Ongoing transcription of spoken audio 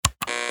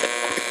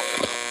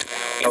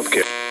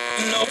Healthcare.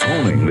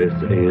 Morning, this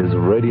is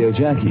Radio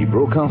Jackie,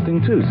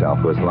 broadcasting to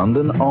Southwest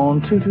London on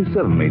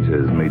 227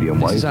 metres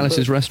medium wave. This is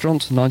Alice's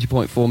Restaurant,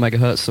 90.4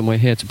 megahertz, and we're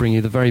here to bring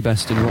you the very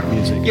best in rock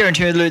music. You're in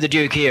tune with Lou the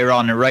Duke here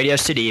on Radio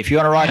City. If you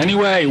want to write...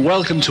 Anyway,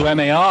 welcome to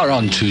MAR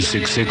on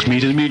 266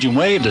 metres medium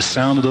wave, the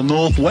sound of the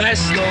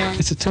Northwest.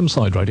 It's a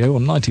Thameside radio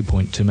on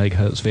 90.2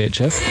 megahertz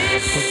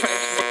VHF.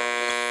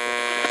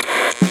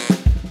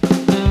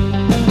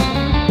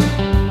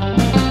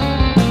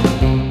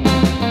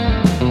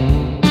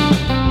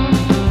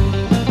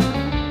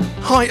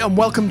 Hi and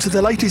welcome to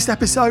the latest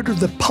episode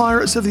of the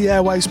Pirates of the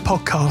Airways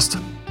podcast,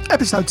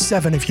 episode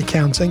 7 if you're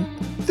counting.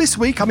 This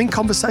week I'm in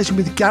conversation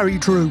with Gary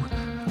Drew,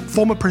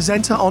 former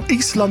presenter on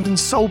East London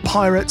Soul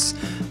Pirates,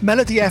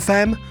 Melody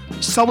FM,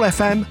 Soul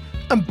FM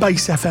and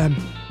Bass FM.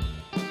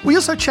 We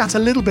also chat a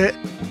little bit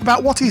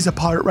about what is a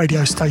pirate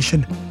radio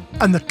station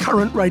and the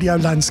current radio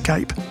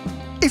landscape.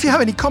 If you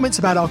have any comments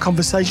about our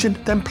conversation,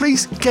 then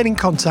please get in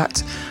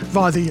contact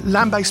via the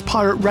Land-Based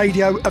Pirate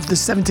Radio of the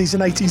 70s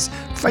and 80s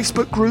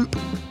Facebook group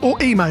or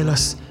email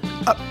us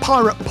at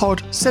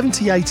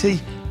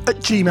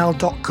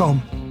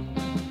piratepod7080@gmail.com.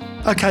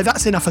 Okay,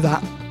 that's enough of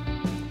that.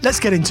 Let's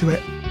get into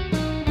it.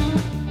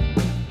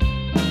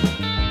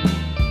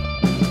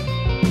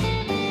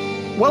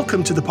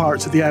 Welcome to the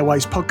Pirates of the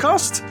Airways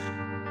podcast.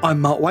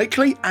 I'm Mark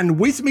Wakely, and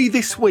with me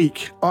this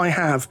week I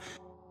have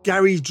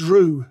Gary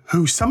Drew,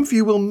 who some of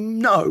you will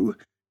know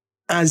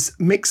as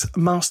Mix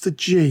Master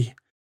G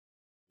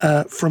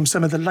from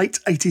some of the late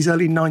 80s,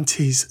 early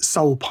 90s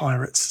soul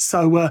pirates.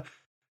 So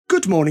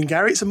good morning,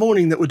 Gary. It's a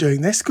morning that we're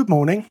doing this. Good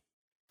morning.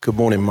 Good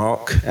morning,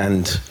 Mark,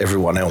 and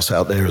everyone else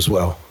out there as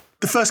well.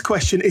 The first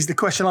question is the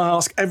question I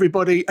ask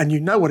everybody, and you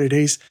know what it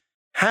is.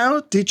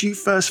 How did you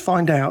first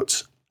find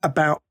out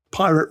about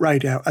pirate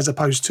radio as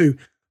opposed to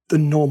the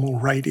normal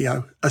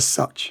radio as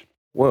such?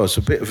 Well, it's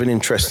a bit of an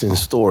interesting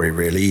story,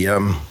 really.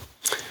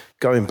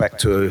 Going back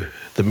to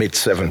the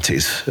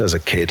mid-70s as a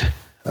kid,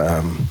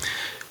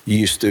 you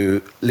used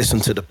to listen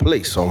to the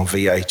Police on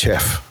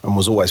VHF and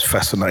was always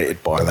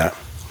fascinated by that.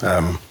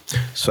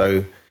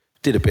 So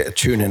did a bit of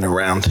tuning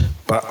around,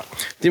 but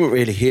didn't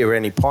really hear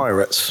any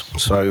pirates.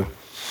 So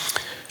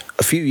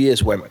a few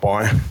years went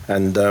by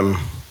and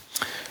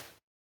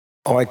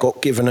I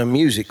got given a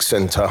music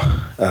centre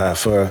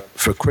for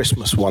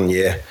Christmas one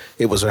year.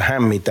 It was a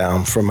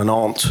hand-me-down from an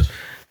aunt,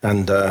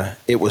 and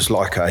it was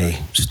like a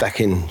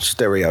stacking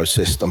stereo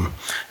system,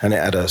 and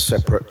it had a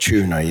separate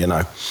tuner, you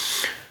know.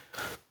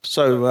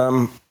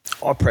 So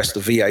I pressed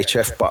the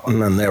VHF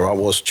button, and there I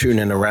was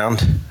tuning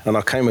around, and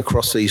I came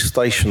across these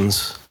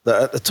stations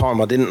that at the time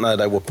I didn't know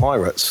they were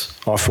pirates.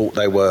 I thought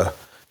they were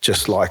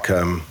just like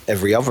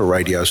every other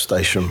radio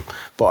station,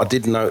 but I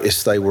did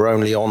notice they were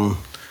only on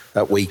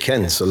at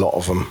weekends, a lot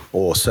of them,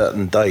 or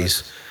certain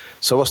days.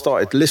 So I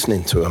started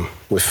listening to them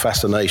with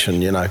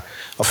fascination, you know.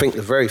 I think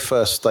the very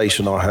first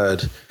station I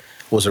heard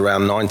was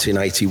around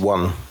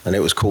 1981, and it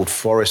was called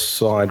Forest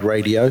Side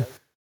Radio.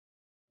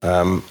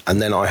 And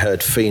then I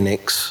heard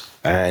Phoenix,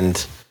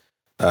 and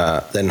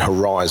then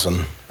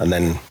Horizon, and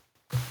then,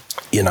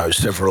 you know,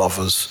 several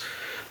others.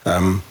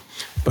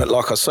 But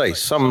like I say,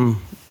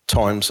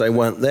 sometimes they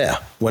weren't there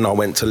when I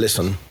went to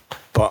listen.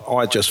 But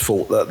I just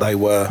thought that they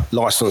were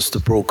licensed to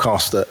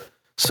broadcast at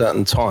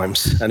certain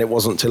times. And it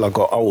wasn't until I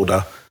got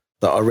older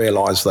that I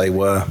realised they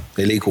were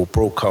illegal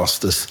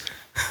broadcasters.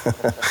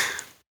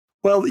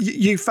 Well,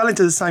 you fell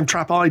into the same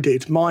trap I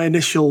did. My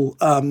initial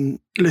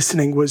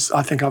listening was,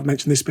 I think I've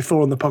mentioned this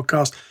before on the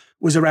podcast,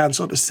 was around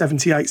sort of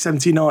 78,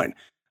 79.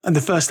 And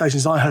the first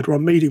stations I heard were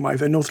on medium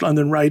wave, North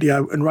London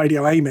Radio and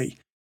Radio Amy.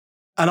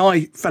 And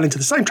I fell into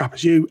the same trap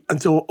as you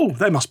and thought, oh,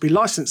 they must be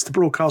licensed to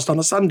broadcast on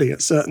a Sunday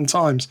at certain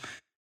times.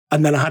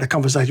 And then I had a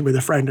conversation with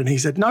a friend and he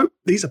said, no,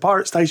 these are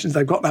pirate stations.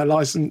 They've got their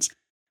license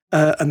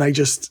and they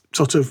just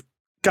sort of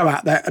go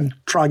out there and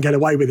try and get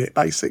away with it,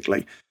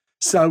 basically.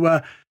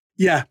 So,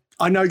 yeah,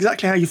 I know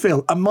exactly how you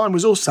feel. And mine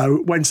was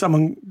also when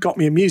someone got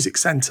me a music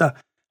centre,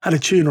 had a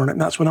tuner on it.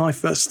 And that's when I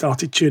first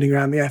started tuning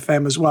around the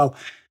FM as well.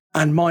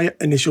 And my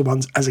initial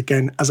ones, as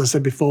I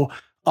said before,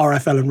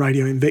 RFL and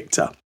Radio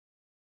Invicta,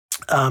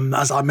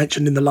 as I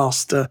mentioned in the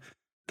last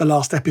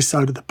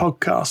episode of the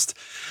podcast.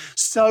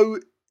 So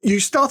you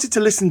started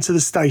to listen to the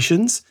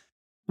stations.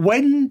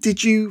 When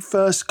did you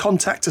first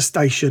contact a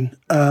station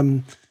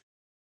in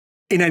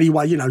any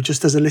way, you know,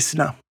 just as a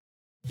listener?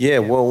 Yeah,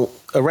 well,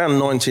 around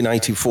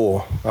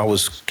 1984, I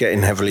was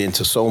getting heavily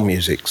into soul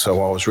music,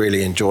 so I was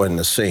really enjoying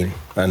the scene.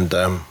 And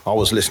I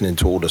was listening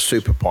to all the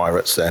super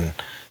pirates then,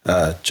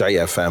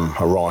 JFM,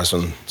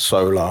 Horizon,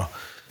 Solar,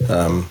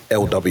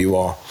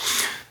 LWR.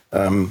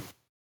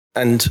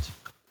 And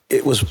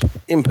it was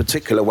in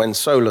particular when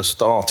Solar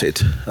started,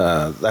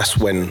 that's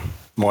when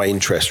my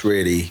interest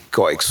really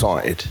got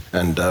excited.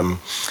 And I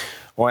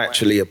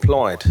actually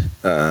applied.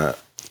 I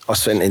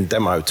sent in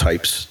demo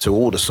tapes to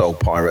all the soul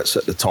pirates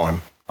at the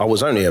time. I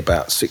was only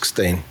about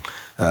 16,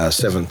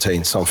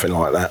 17, something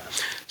like that.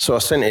 So I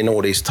sent in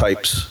all these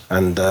tapes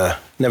and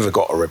never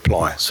got a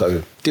reply.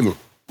 So didn't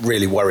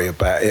really worry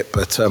about it.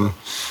 But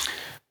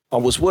I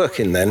was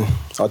working then.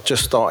 I'd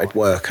just started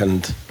work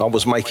and I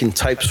was making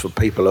tapes for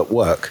people at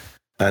work.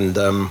 And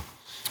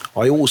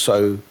I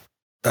also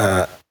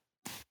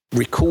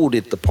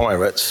recorded the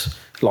Pirates,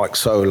 like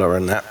Solar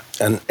and that,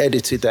 and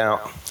edited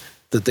out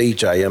the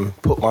DJ and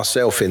put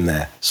myself in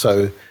there.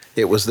 So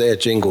it was their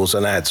jingles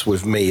and ads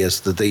with me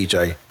as the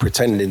DJ,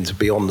 pretending to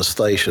be on the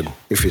station,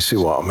 if you see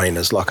what I mean,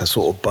 as like a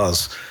sort of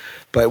buzz.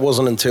 But it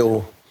wasn't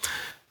until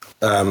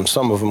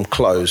some of them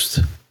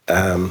closed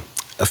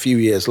a few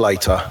years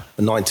later,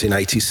 in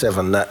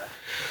 1987, that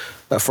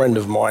a friend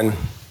of mine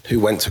who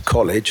went to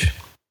college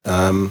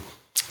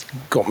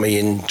got me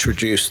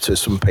introduced to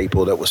some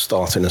people that were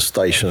starting a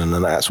station,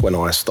 and that's when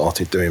I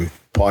started doing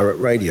pirate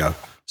radio.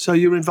 So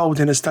you were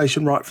involved in a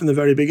station right from the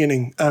very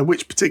beginning.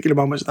 Which particular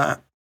one was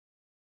that?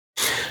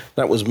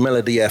 That was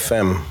Melody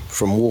FM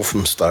from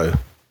Walthamstow.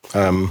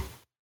 I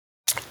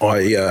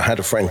had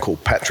a friend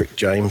called Patrick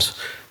James.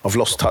 I've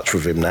lost touch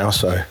with him now,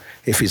 so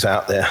if he's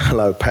out there,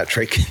 hello,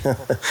 Patrick.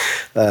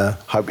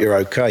 Hope you're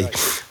okay.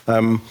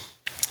 I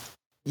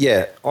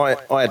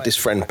had this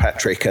friend,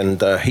 Patrick,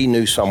 and he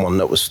knew someone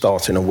that was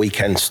starting a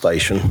weekend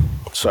station.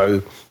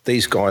 So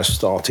these guys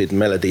started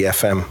Melody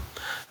FM,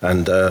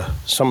 and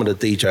some of the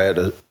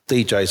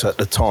DJs at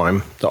the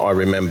time that I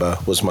remember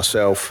was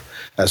myself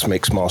as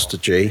Mixmaster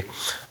G,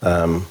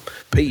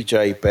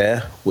 PJ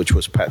Bear, which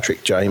was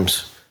Patrick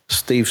James,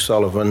 Steve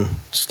Sullivan,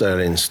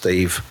 Sterling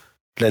Steve,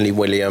 Lenny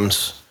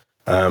Williams,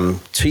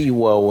 T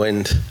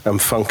Whirlwind and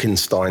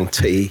Funkenstein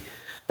T,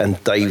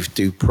 and Dave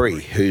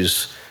Dupree,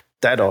 whose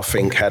dad, I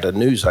think, had a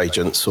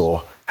newsagent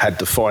or had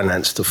the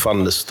finance to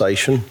fund the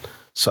station.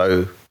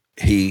 So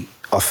he,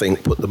 I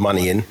think, put the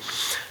money in.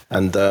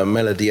 And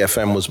Melody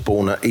FM was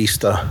born at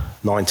Easter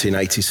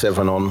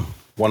 1987 on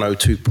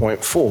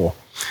 102.4.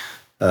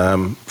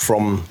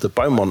 From the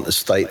Beaumont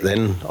estate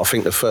then. I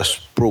think the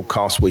first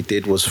broadcast we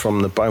did was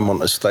from the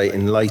Beaumont estate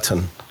in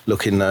Leighton,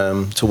 looking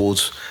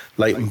towards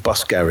Leighton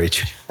Bus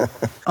Garage.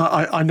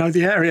 I know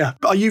the area.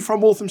 Are you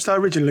from Walthamstow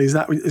originally? Is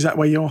that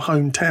where your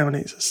hometown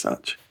is as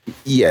such?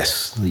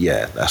 Yes,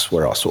 yeah, that's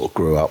where I sort of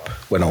grew up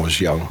when I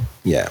was young,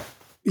 yeah.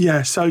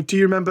 Yeah, so do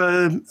you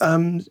remember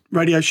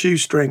Radio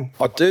Shoestring?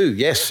 I do,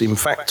 yes. In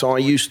fact, I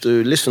used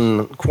to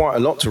listen quite a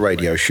lot to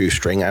Radio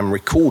Shoestring and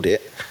record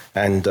it.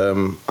 And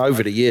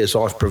over the years,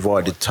 I've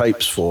provided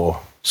tapes for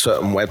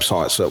certain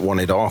websites that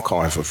wanted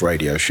archive of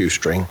Radio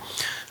Shoestring.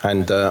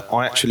 And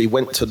I actually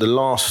went to the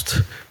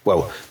last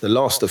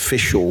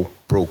official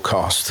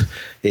broadcast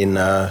in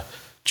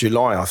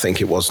July, I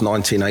think it was,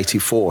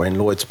 1984 in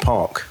Lloyd's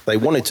Park. They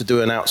wanted to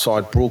do an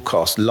outside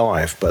broadcast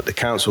live, but the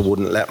council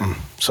wouldn't let them.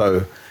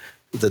 So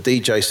the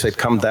DJ said,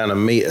 come down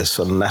and meet us,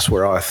 and that's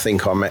where I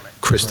think I met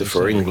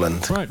Christopher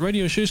England. Right,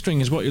 Radio Shoestring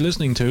is what you're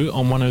listening to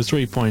on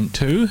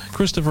 103.2.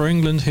 Christopher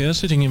England here,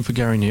 sitting in for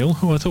Gary Neal,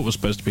 who I thought was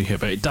supposed to be here,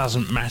 but it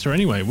doesn't matter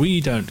anyway.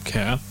 We don't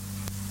care.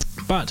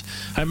 But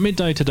at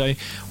midday today,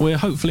 we're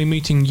hopefully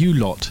meeting you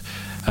lot,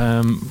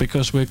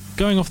 because we're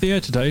going off the air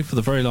today for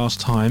the very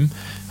last time.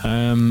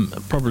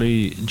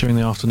 Probably during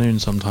the afternoon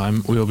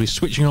sometime. We will be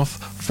switching off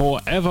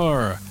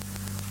forever,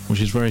 which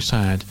is very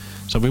sad.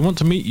 So we want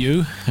to meet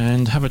you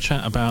and have a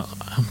chat about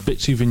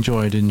bits you've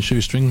enjoyed in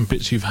Shoestring,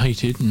 bits you've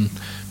hated and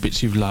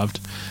bits you've loved.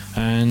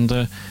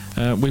 And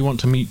we want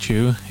to meet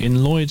you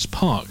in Lloyd's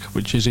Park,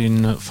 which is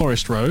in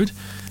Forest Road.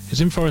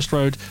 It's in Forest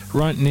Road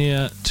right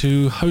near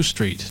to Hoe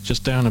Street,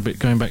 just down a bit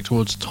going back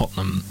towards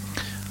Tottenham.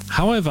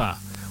 However,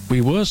 we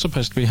were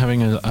supposed to be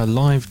having a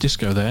live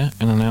disco there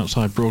and an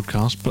outside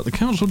broadcast, but the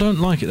council don't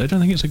like it. They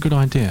don't think it's a good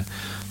idea.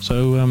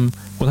 So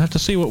we'll have to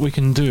see what we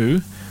can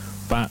do.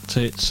 But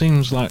it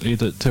seems likely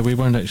that we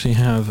won't actually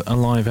have a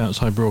live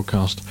outside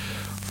broadcast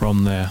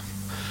from there.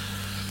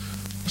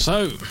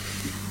 So,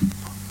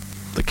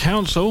 the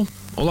council,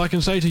 all I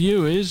can say to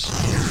you is...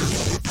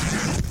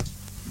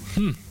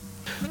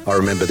 I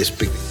remember this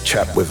big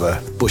chap with a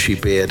bushy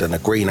beard and a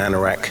green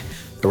anorak,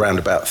 around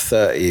about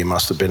 30 he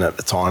must have been at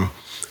the time,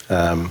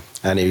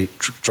 and he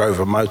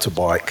drove a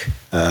motorbike.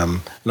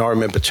 And I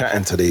remember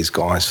chatting to these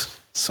guys.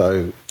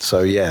 So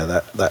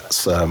yeah,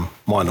 that's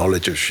my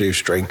knowledge of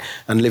Shoestring.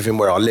 And living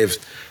where I lived,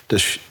 the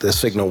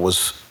signal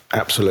was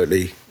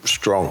absolutely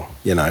strong,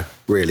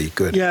 really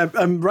good. Yeah,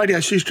 Radio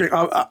Shoestring,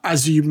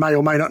 as you may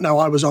or may not know,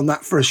 I was on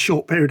that for a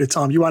short period of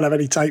time. You won't have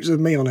any tapes of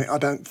me on it, I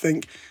don't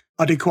think.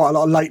 I did quite a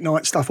lot of late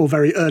night stuff or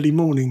very early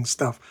morning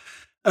stuff.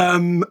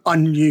 I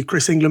knew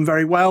Chris England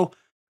very well.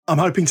 I'm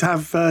hoping to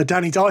have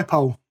Danny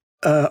Dipole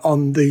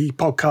on the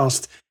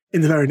podcast in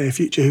the very near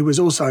future, who was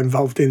also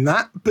involved in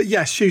that. But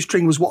yes,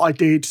 Shoestring was what I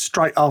did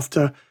straight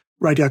after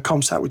Radio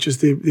Comsat, which was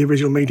the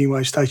original medium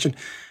wave station.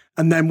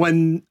 And then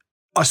when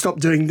I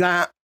stopped doing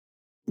that,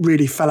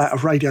 really fell out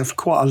of radio for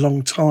quite a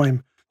long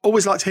time.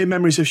 Always like to hear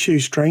memories of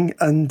Shoestring,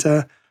 and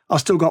I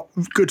still got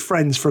good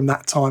friends from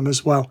that time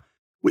as well,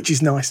 which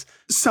is nice.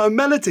 So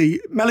Melody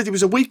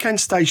was a weekend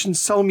station,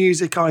 soul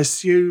music, I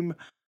assume.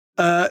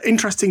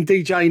 Interesting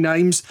DJ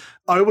names.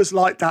 I always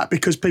like that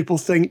because people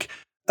think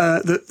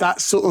that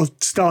sort of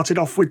started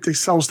off with the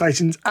soul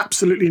stations.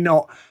 Absolutely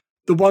not.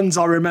 The ones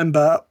I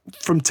remember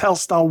from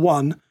Telstar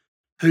 1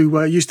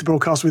 who used to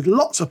broadcast with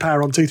lots of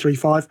power on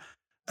 235,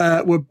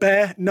 were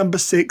Bear, Number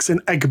 6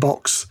 and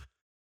Eggbox.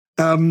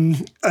 And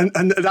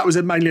that was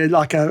mainly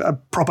like a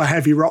proper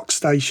heavy rock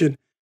station.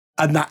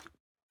 And that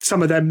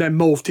some of them then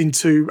morphed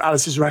into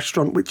Alice's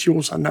Restaurant, which you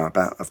also know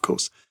about, of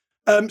course.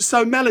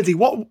 So Melody,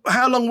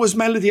 how long was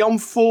Melody on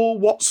for?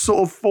 What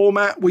sort of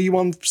format? Were you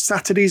on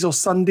Saturdays or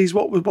Sundays?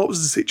 What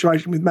was the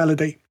situation with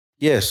Melody?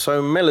 Yeah,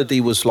 so Melody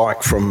was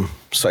like from,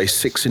 say,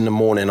 6 in the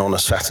morning on a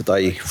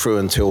Saturday through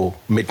until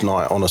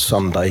midnight on a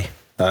Sunday.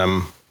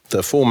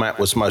 The format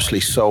was mostly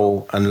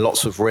soul and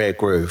lots of rare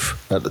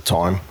groove at the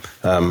time,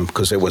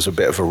 because there was a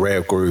bit of a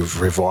rare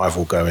groove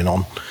revival going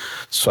on.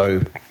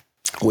 So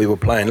we were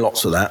playing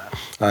lots of that.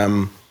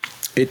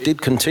 It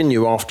did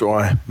continue after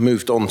I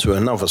moved on to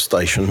another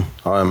station,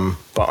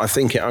 but I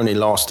think it only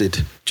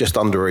lasted just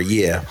under a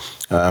year.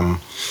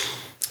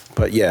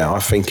 But yeah, I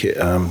think it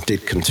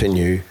did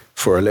continue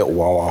for a little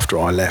while after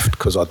I left,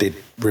 because I did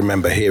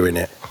remember hearing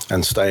it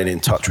and staying in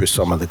touch with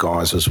some of the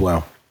guys as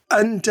well.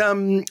 And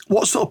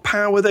what sort of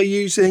power were they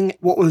using?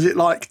 What was it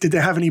like? Did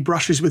they have any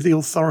brushes with the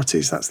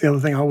authorities? That's the other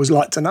thing I always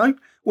like to know.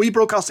 Were you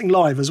broadcasting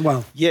live as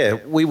well? Yeah,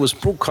 we was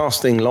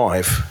broadcasting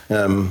live,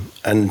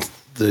 and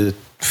the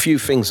few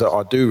things that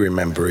I do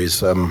remember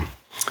is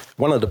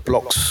one of the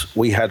blocks,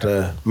 we had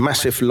a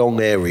massive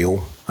long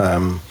aerial.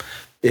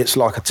 It's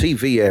like a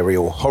TV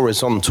aerial,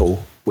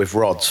 horizontal with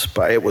rods,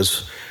 but it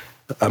was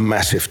a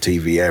massive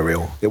TV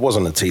aerial. It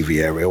wasn't a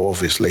TV aerial,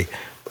 obviously,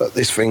 but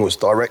this thing was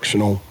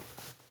directional,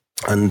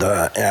 and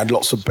it had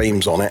lots of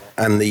beams on it,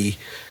 and the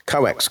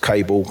coax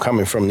cable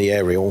coming from the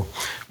aerial,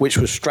 which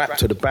was strapped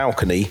to the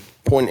balcony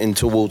pointing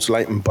towards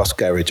Leighton Bus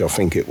Garage, I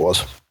think it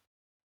was.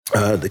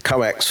 The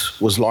coax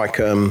was like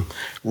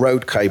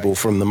road cable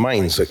from the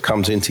mains that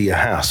comes into your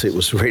house. It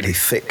was really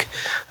thick.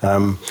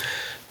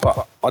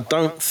 But I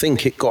don't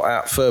think it got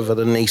out further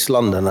than East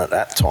London at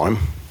that time.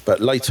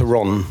 But later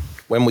on,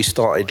 when we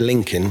started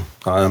linking,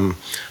 I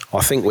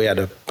think we had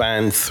a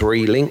band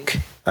 3 link,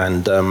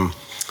 and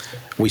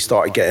we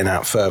started getting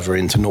out further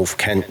into North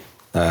Kent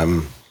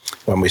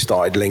when we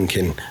started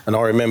linking. And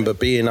I remember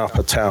being up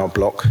a tower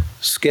block,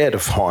 scared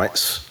of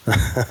heights,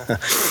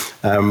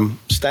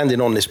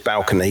 standing on this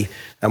balcony,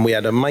 and we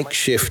had a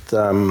makeshift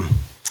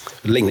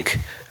link,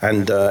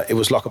 and it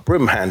was like a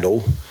broom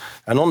handle,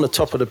 and on the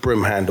top of the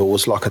broom handle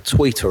was like a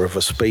tweeter of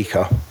a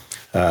speaker,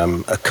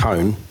 a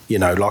cone, you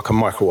know, like a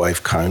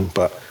microwave cone,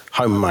 but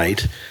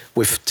homemade,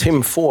 with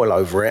tin foil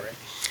over it,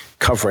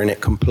 covering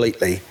it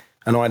completely.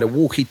 And I had a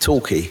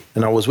walkie-talkie,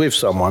 and I was with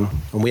someone,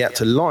 and we had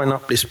to line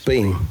up this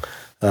beam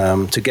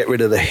to get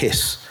rid of the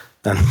hiss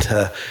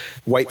and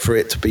wait for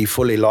it to be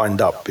fully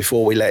lined up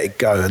before we let it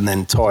go, and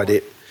then tied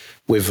it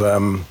with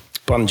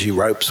bungee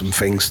ropes and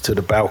things to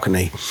the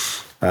balcony.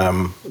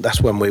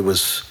 That's when we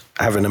was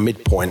having a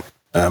midpoint,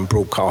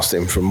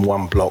 broadcasting from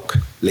one block,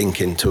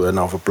 linking to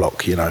another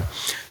block, you know.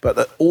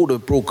 But all the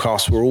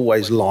broadcasts were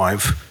always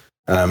live.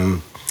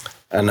 And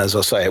as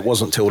I say, it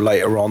wasn't till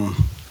later on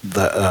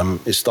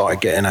that it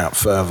started getting out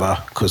further,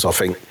 because I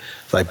think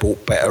they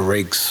bought better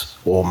rigs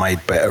or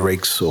made better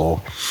rigs,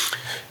 or,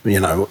 you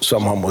know,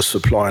 someone was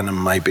supplying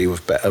them maybe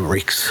with better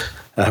rigs.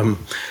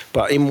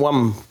 But in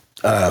one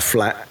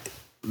flat,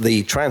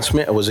 the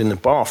transmitter was in the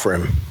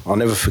bathroom. I'll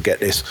never forget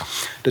this.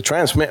 The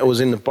transmitter was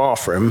in the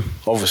bathroom.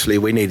 Obviously,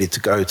 we needed to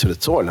go to the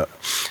toilet,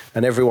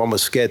 and everyone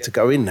was scared to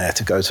go in there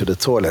to go to the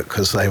toilet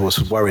because they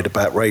was worried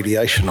about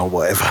radiation or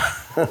whatever.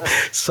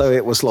 So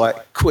it was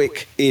like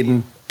quick,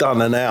 in,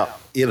 done and out,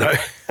 you know.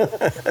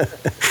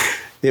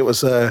 It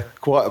was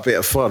quite a bit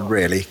of fun,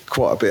 really.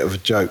 Quite a bit of a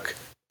joke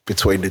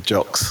between the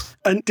jocks.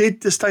 And did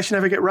the station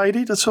ever get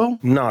raided at all?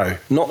 No,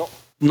 not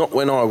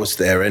when I was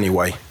there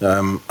anyway.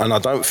 And I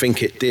don't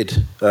think it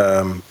did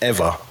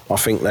ever. I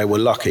think they were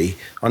lucky.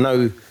 I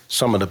know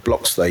some of the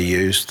blocks they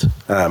used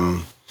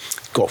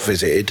got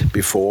visited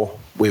before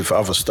with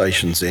other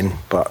stations in,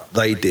 but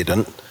they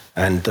didn't.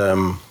 And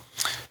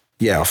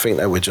yeah, I think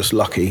they were just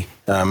lucky.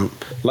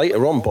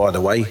 Later on, by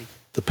the way,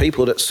 the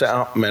people that set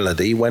up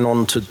Melody went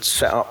on to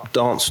set up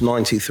Dance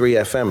 93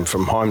 FM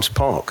from Hymes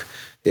Park.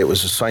 It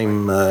was the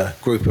same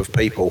group of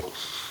people.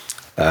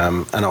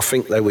 And I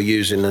think they were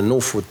using the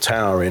Northwood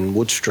Tower in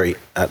Wood Street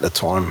at the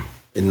time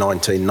in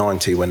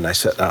 1990 when they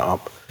set that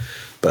up.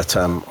 But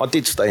I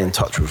did stay in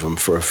touch with them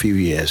for a few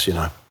years, you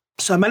know.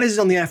 So Melody's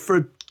on the air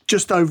for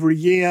just over a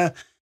year.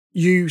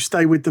 You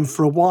stay with them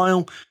for a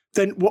while.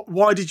 Then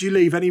why did you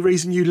leave? Any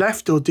reason you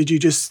left, or did you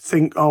just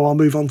think, oh, I'll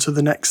move on to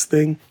the next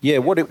thing? Yeah,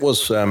 what it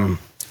was,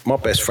 my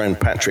best friend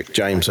Patrick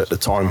James at the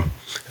time,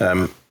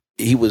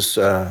 he was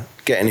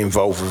getting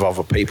involved with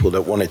other people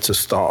that wanted to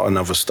start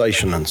another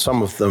station, and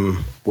some of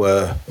them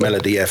were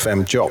Melody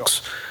FM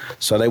jocks.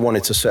 So they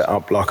wanted to set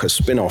up like a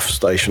spin-off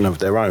station of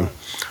their own.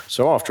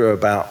 So after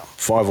about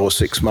 5 or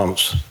 6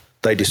 months,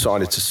 they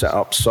decided to set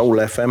up Soul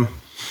FM.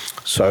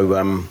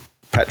 So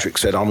Patrick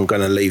said, I'm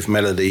going to leave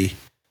Melody.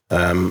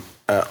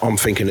 I'm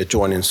thinking of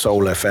joining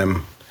Soul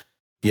FM.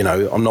 You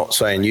know, I'm not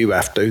saying you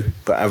have to,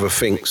 but have a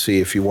think, see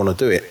if you want to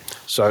do it.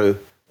 So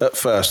at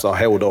first I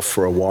held off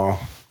for a while,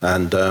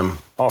 and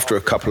after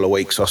a couple of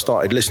weeks I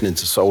started listening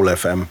to Soul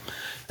FM,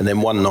 And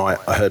then one night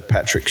I heard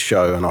Patrick's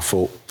show and I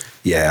thought,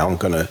 yeah, I'm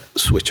going to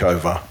switch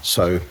over.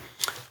 So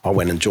I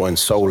went and joined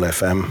Soul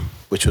FM,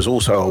 which was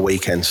also a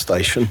weekend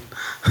station.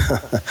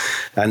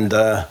 And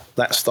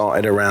that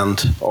started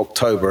around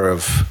October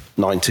of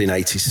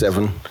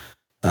 1987.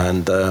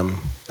 And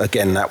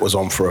again, that was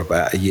on for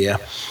about a year.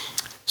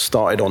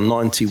 Started on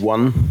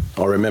 91,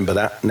 I remember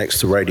that, next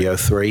to Radio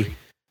 3.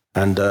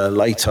 And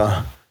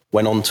later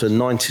went on to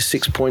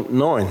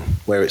 96.9,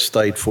 where it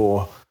stayed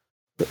for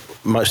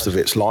most of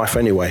its life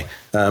anyway.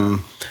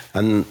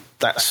 And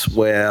that's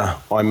where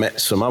I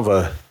met some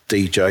other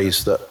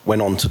DJs that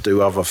went on to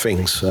do other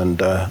things.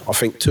 And I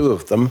think two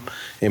of them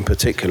in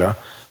particular,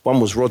 one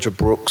was Roger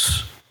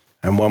Brooks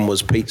and one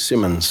was Pete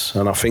Simmons.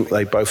 And I think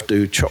they both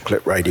do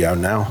chocolate radio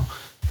now.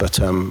 But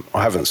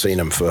I haven't seen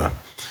them for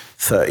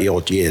 30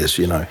 odd years,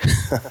 you know.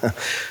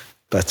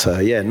 But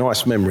yeah,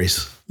 nice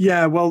memories.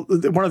 Yeah, well,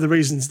 one of the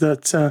reasons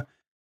that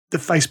the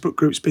Facebook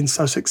group's been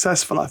so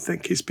successful, I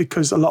think, is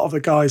because a lot of the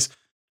guys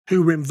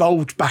who were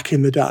involved back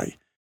in the day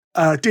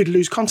did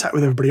lose contact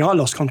with everybody. I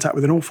lost contact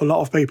with an awful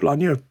lot of people. I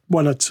knew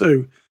one or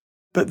two,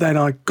 but then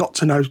I got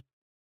to know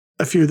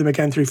a few of them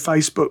again through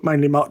Facebook,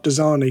 mainly Mark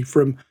Desani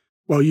from,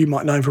 well, you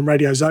might know him from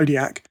Radio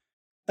Zodiac.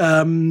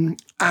 And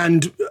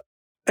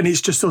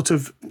it's just sort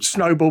of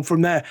snowballed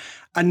from there.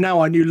 And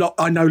now I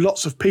know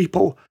lots of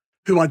people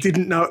who I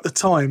didn't know at the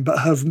time, but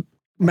have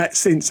met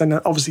since and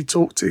obviously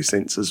talked to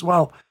since as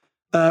well,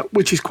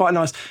 which is quite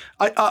nice.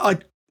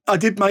 I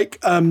did make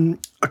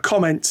a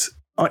comment,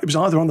 it was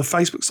either on the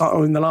Facebook site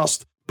or in the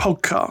last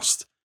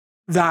podcast,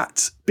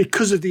 that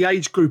because of the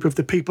age group of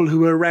the people who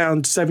were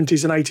around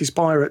 70s and 80s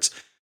pirates,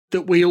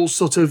 that we all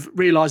sort of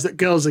realised that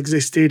girls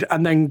existed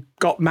and then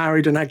got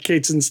married and had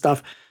kids and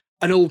stuff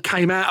and all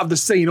came out of the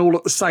scene all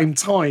at the same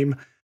time.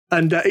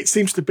 And it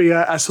seems to be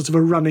a sort of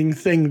a running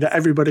thing that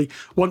everybody,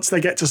 once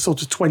they get to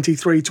sort of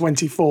 23,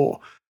 24,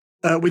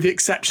 with the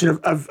exception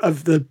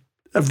of the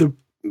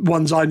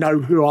ones I know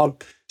who are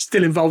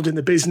still involved in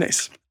the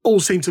business, all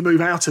seem to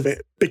move out of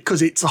it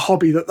because it's a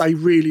hobby that they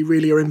really,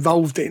 really are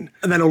involved in.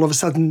 And then all of a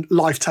sudden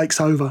life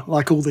takes over,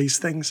 like all these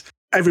things.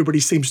 Everybody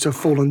seems to have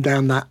fallen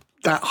down that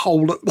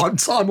hole at one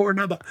time or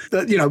another.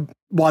 That, you know,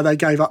 why they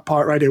gave up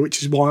pirate radio,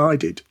 which is why I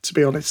did, to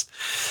be honest.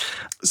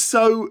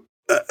 So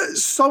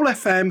Soul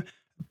FM,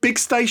 big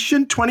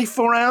station,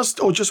 24 hours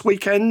or just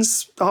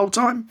weekends the whole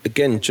time?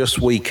 Again, just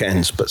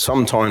weekends, but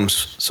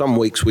sometimes, some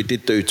weeks we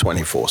did do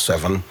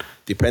 24/7,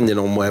 depending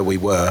on where we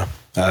were.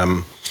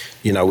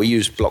 You know, we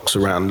used blocks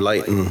around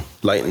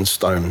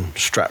Leytonstone,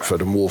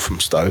 Stratford and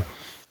Walthamstow.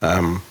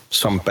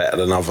 Some better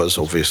than others,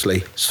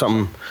 obviously.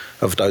 Some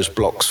of those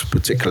blocks,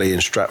 particularly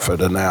in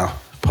Stratford, are now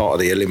part of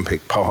the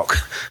Olympic Park,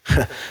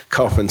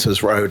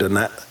 Carpenter's Road, and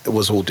that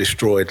was all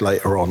destroyed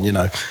later on, you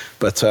know.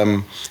 But,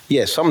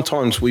 yeah,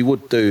 sometimes we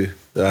would do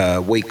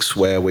weeks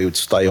where we would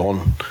stay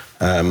on,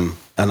 and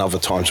other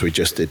times we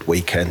just did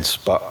weekends.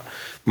 But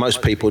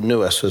most people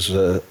knew us as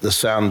the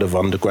sound of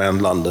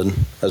underground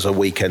London, as a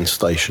weekend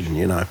station,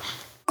 you know.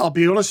 I'll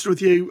be honest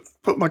with you,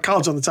 put my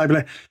cards on the table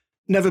here.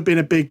 Never been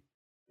a big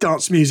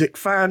dance music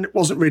fan. It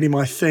wasn't really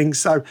my thing.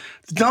 So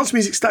the dance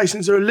music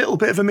stations are a little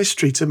bit of a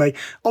mystery to me.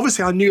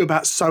 Obviously, I knew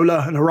about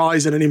Solar and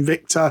Horizon and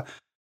Invicta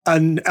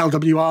and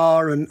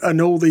LWR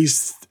and all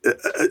these,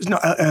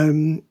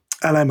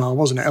 LMR,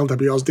 wasn't it?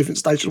 LWR was a different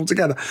station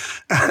altogether.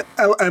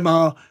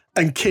 LMR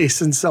and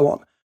KISS and so on.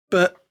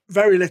 But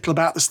very little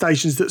about the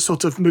stations that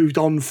sort of moved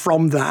on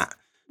from that.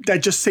 There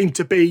just seemed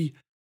to be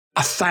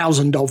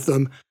 1,000 of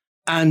them.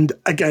 And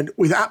again,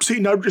 with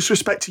absolutely no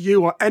disrespect to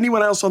you or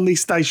anyone else on these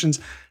stations,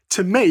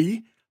 to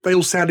me, they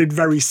all sounded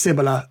very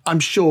similar. I'm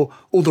sure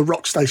all the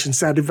rock stations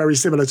sounded very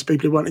similar to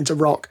people who weren't into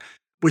rock,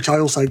 which I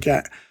also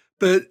get.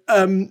 But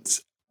and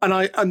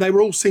they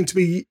were all seem to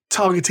be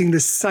targeting the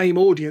same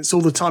audience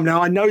all the time.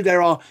 Now, I know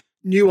there are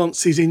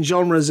nuances in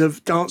genres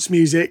of dance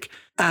music,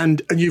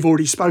 and you've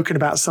already spoken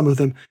about some of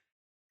them.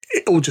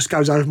 It all just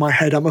goes over my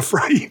head, I'm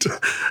afraid.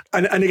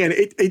 And again,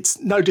 it's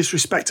no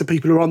disrespect to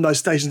people who are on those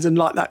stations and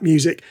like that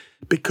music,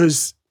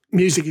 because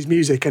music is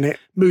music and it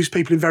moves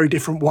people in very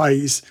different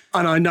ways.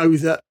 And I know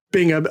that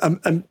being a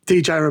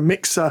DJ or a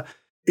mixer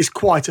is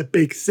quite a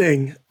big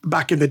thing.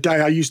 Back in the day,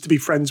 I used to be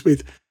friends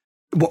with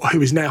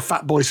who is now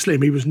Fatboy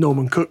Slim. He was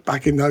Norman Cook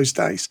back in those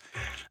days.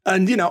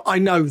 And, you know, I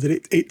know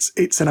that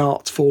it's an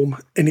art form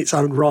in its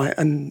own right,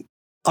 and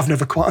I've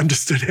never quite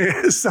understood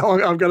it. So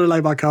I'm going to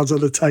lay my cards on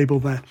the table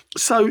there.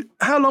 So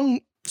how long,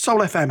 Soul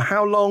FM,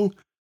 how long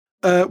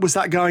was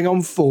that going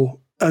on for?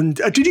 And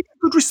did you get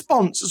good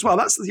response as well?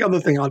 That's the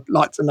other thing I'd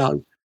like to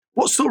know.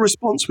 What sort of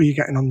response were you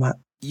getting on that?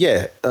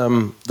 Yeah,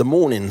 the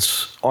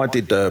mornings, I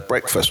did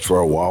breakfast for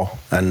a while,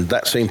 and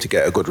that seemed to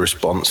get a good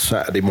response,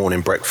 Saturday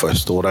morning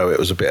breakfast, although it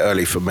was a bit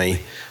early for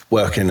me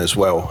working as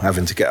well,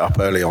 having to get up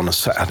early on a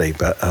Saturday.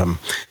 But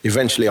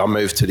eventually I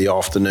moved to the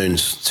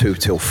afternoons, 2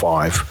 till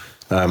 5.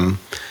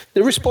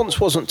 The response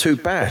wasn't too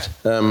bad.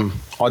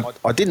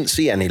 I didn't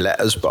see any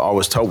letters, but I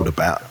was told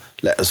about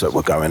letters that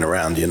were going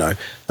around, you know.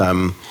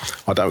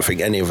 I don't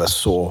think any of us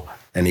saw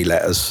any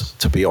letters,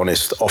 to be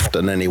honest,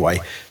 often anyway.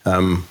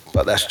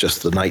 But that's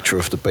just the nature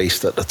of the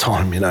beast at the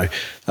time, you know.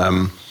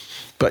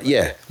 But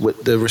yeah,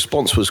 the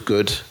response was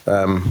good.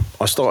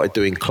 I started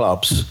doing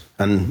clubs,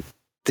 and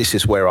this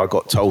is where I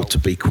got told to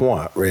be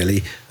quiet,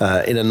 really,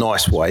 in a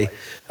nice way.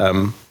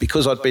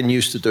 Because I'd been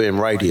used to doing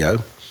radio,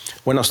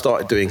 when I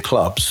started doing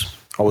clubs,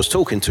 I was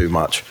talking too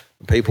much.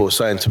 People were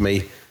saying to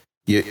me,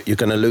 you're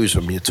going to lose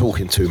them, you're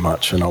talking too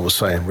much. And I was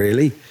saying,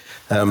 really?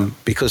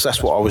 Because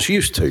that's what I was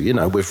used to, you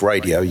know, with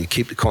radio, you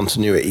keep the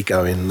continuity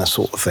going and that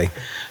sort of thing.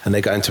 And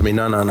they're going to me,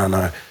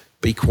 no,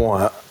 be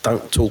quiet,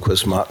 don't talk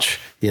as much,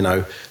 you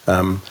know,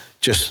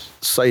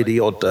 just say the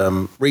odd,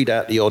 read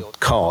out the odd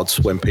cards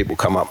when people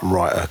come up and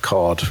write a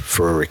card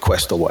for a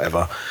request or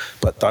whatever,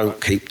 but don't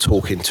keep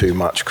talking too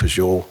much because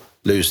you'll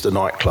lose the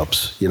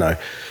nightclubs, you know.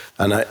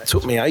 And it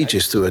took me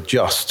ages to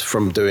adjust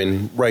from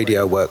doing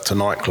radio work to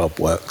nightclub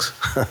work.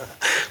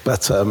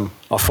 But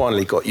I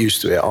finally got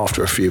used to it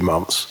after a few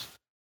months.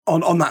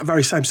 On that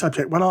very same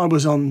subject, when I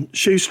was on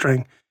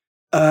Shoestring,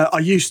 I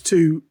used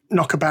to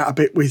knock about a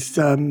bit with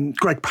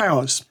Greg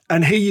Powers,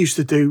 and he used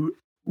to do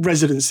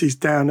residencies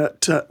down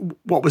at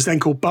what was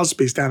then called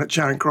Busby's down at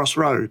Charing Cross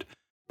Road,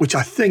 which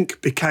I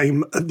think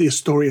became the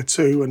Astoria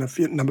 2 and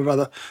a number of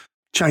other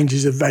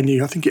changes of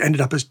venue. I think it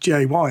ended up as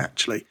JY,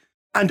 actually.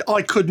 And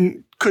I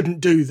couldn't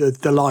do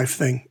the live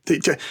thing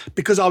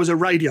because I was a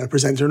radio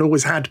presenter and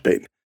always had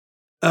been.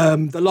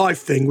 The live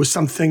thing was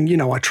something, you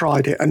know, I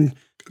tried it, and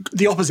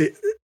the opposite,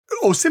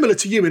 or similar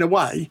to you in a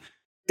way,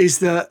 is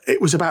that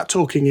it was about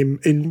talking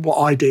in what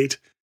I did,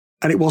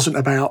 and it wasn't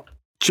about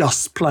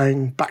just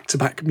playing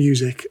back-to-back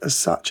music as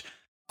such.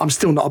 I'm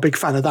still not a big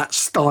fan of that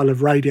style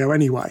of radio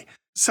anyway.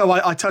 So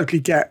I totally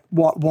get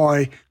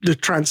why the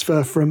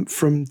transfer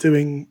from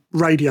doing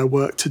radio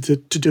work to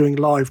doing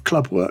live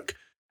club work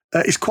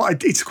it's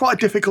quite a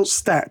difficult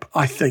step,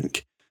 I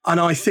think. And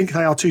I think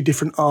they are two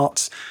different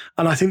arts.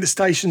 And I think the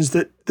stations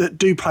that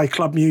do play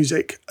club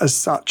music as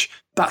such,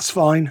 that's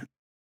fine.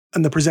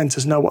 And the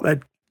presenters know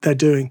what they're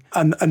doing.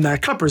 And they're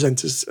club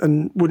presenters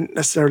and wouldn't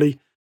necessarily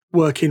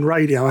work in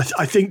radio.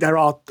 I think there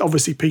are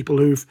obviously people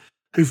who've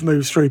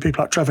moved through,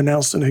 people like Trevor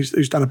Nelson,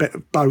 who's done a bit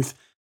of both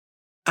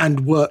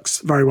and works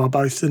very well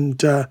both,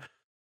 and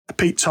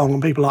Pete Tong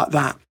and people like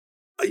that.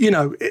 You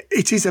know,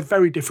 it is a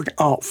very different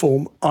art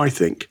form, I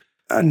think.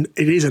 And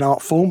it is an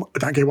art form. I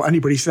don't care what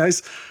anybody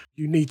says.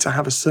 You need to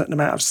have a certain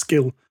amount of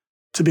skill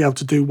to be able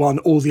to do one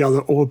or the other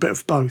or a bit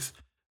of both.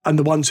 And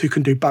the ones who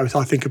can do both,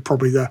 I think, are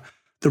probably the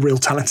real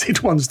talented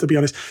ones, to be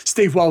honest.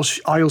 Steve Walsh,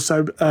 I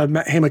also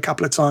met him a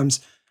couple of times,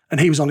 and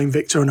he was on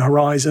Invicta and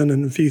Horizon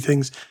and a few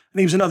things. And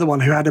he was another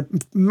one who had a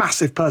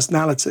massive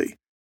personality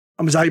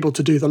and was able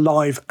to do the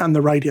live and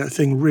the radio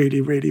thing really,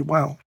 really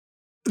well.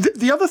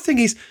 The other thing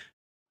is,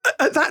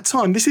 at that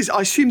time,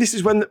 I assume this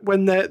is when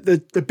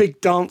the big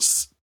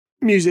dance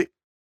music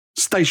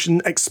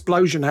station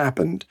explosion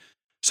happened.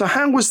 So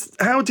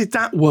how did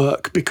that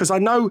work? Because I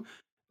know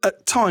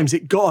at times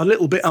it got a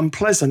little bit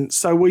unpleasant.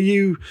 So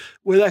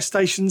were there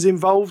stations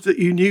involved that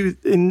you knew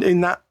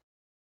in that?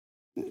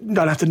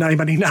 Don't have to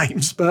name any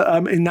names,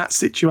 but in that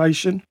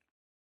situation.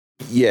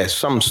 Yeah,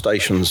 some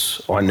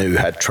stations I knew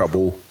had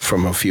trouble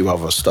from a few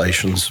other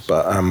stations,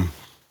 but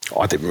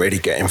I didn't really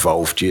get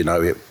involved. You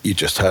know, you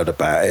just heard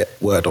about it,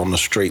 word on the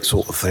street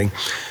sort of thing.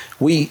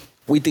 We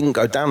didn't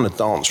go down the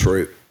dance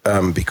route.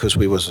 Because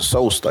we was a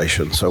soul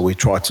station, so we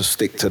tried to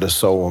stick to the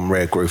soul and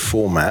rare groove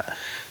format.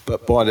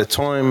 But by the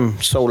time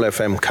Soul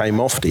FM came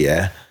off the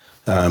air,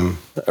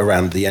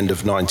 around the end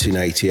of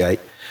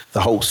 1988,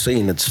 the whole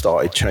scene had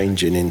started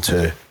changing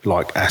into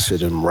like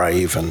acid and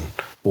rave and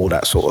all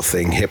that sort of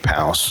thing, hip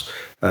house.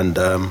 And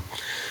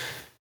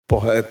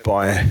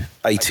by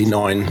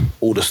 89,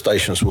 all the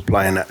stations were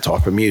playing that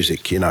type of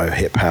music, you know,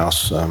 hip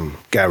house,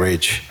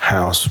 garage,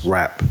 house,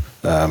 rap.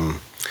 I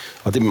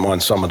didn't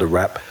mind some of the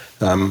rap.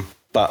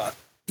 But,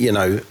 you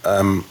know,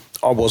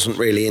 I wasn't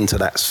really into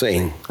that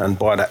scene. And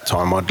by that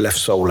time, I'd left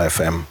Soul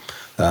FM.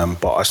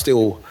 But I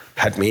still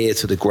had my ear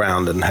to the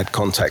ground and had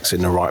contacts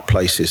in the right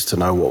places to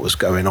know what was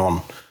going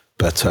on.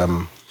 But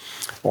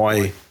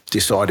I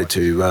decided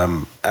to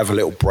have a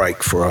little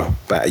break for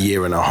about a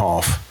year and a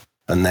half.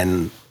 And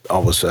then I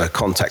was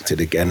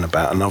contacted again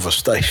about another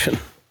station.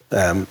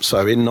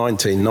 So in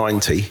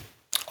 1990,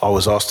 I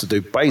was asked to do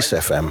Bass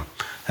FM.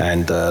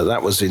 And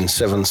that was in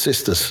Seven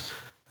Sisters.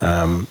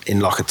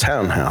 In like a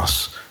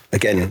townhouse,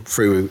 again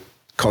through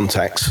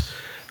contacts.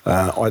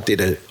 I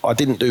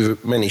didn't do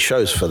many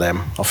shows for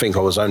them. I think I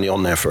was only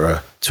on there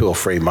for 2 or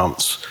 3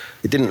 months.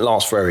 It didn't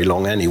last very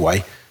long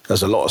anyway,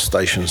 as a lot of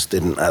stations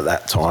didn't at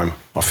that time.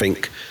 I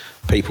think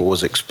people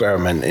was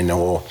experimenting,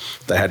 or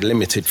they had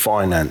limited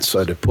finance,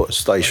 so they put a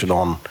station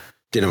on,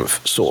 didn't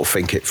sort of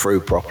think it through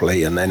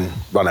properly, and then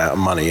run out of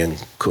money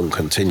and couldn't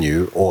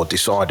continue, or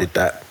decided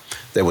that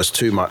there was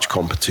too much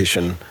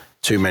competition,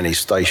 too many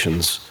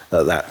stations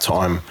at that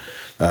time,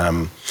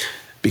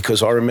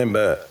 because I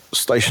remember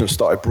stations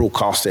started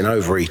broadcasting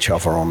over each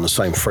other on the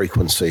same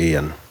frequency,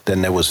 and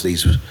then there was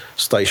these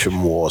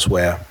station wars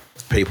where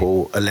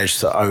people alleged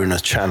to own a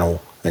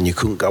channel and you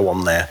couldn't go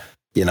on there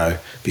you know,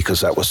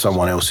 because that was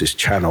someone else's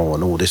channel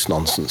and all this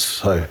nonsense.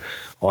 So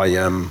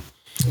I,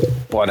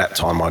 by that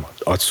time,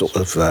 I'd sort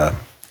of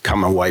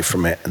come away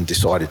from it and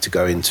decided to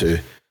go into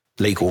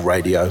legal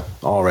radio,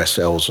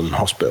 RSLs and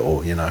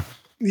hospital, you know.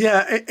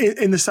 Yeah,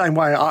 in the same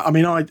way. I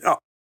mean,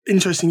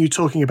 interesting you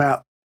talking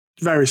about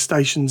various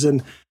stations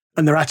and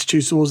their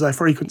attitudes towards their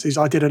frequencies.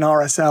 I did an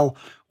RSL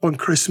on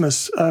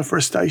Christmas for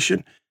a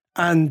station,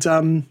 and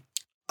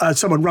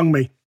someone rung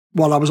me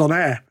while I was on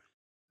air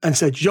and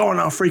said, "You're on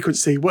our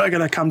frequency. We're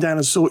going to come down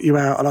and sort you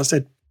out." And I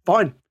said,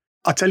 "Fine.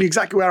 I'll tell you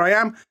exactly where I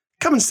am.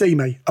 Come and see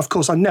me." Of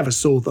course, I never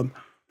saw them.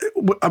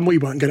 And we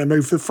weren't going to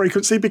move the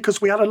frequency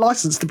because we had a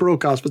license to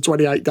broadcast for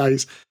 28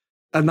 days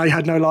and they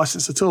had no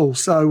license at all.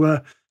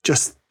 So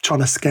just trying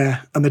to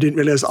scare. And they didn't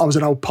realise I was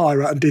an old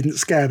pirate and didn't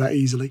scare that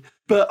easily.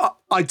 But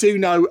I do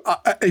know,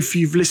 if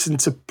you've listened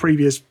to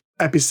previous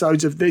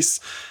episodes of this,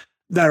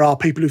 there are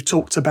people who've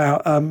talked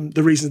about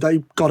the reason they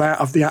got out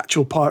of the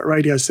actual pirate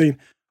radio scene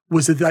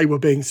was that they were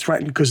being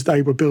threatened because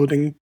they were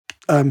building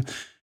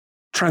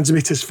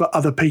transmitters for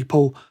other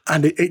people,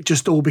 and it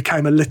just all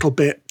became a little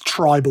bit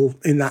tribal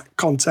in that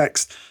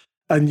context.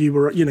 And you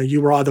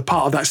were either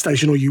part of that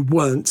station or you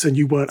weren't, and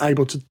you weren't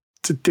able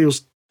to deal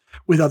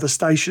with other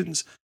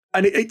stations.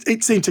 And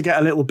it seemed to get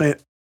a little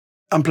bit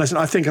unpleasant.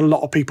 I think a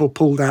lot of people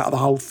pulled out of the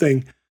whole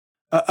thing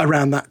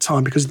around that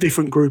time because a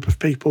different group of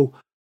people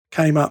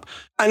came up.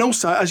 And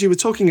also, as you were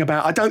talking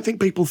about, I don't think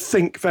people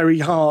think very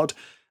hard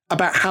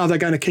about how they're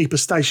going to keep a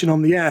station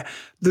on the air.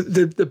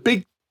 The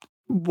big,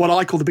 what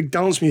I call the big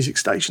dance music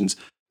stations,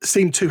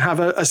 seem to have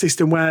a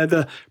system where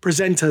the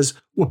presenters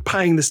were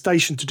paying the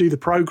station to do the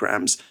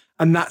programs,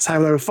 and that's how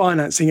they were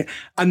financing it,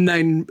 and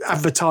then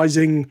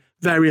advertising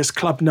various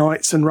club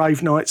nights and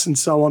rave nights and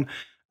so on,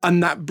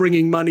 and that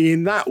bringing money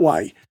in that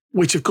way,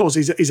 which of course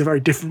is a very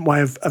different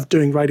way of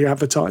doing radio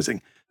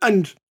advertising.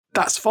 And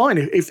that's fine.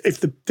 If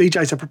the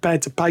DJs are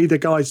prepared to pay the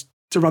guys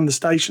to run the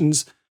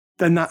stations,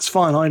 then that's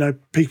fine. I know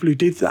people who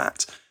did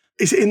that.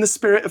 Is it in the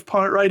spirit of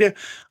pirate radio?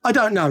 I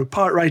don't know.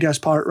 Pirate radio is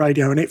pirate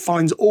radio, and it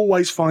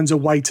always finds a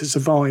way to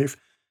survive.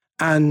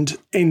 And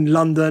in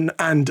London,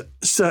 and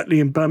certainly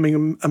in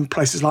Birmingham and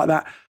places like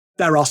that,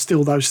 there are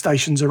still those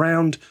stations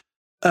around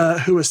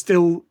who are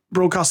still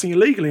broadcasting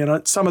illegally,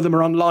 and some of them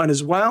are online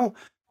as well.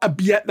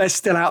 Yet they're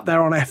still out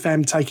there on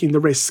FM taking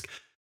the risk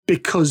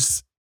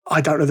because,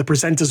 I don't know, the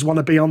presenters want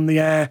to be on the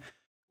air.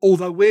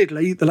 Although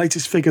weirdly, the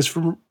latest figures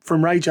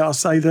from Radar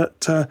say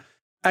that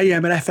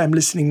AM and FM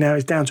listening now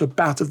is down to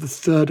about a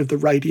third of the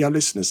radio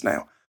listeners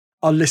now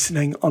are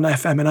listening on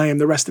FM and AM.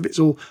 The rest of it's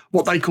all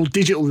what they call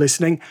digital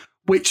listening,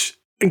 which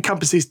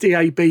encompasses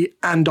DAB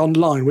and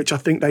online, which I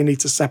think they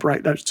need to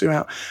separate those two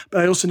out.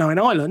 But I also know in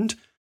Ireland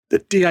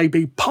that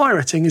DAB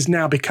pirating has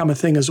now become a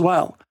thing as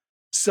well.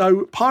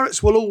 So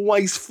pirates will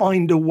always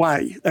find a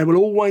way. They will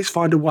always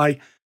find a way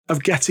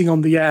of getting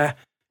on the air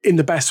in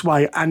the best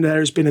way. And there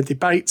has been a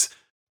debate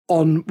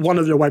on one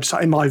of their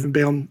websites, it might even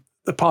be on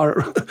the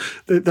pirate,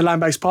 the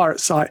land-based pirate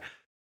site,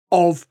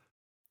 of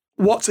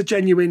what's a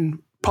genuine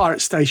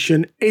pirate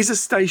station. Is a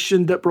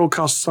station that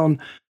broadcasts on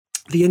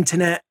the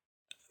internet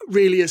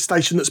really a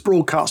station that's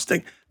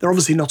broadcasting? They're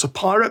obviously not a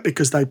pirate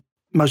because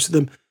most of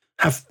them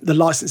have the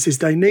licenses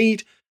they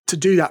need to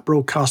do that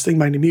broadcasting,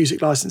 mainly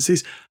music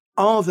licenses.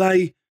 Are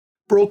they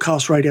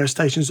broadcast radio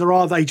stations, or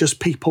are they just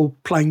people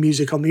playing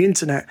music on the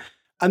internet?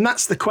 And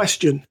that's the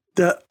question.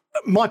 That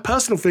my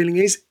personal feeling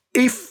is,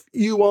 if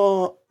you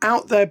are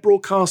out there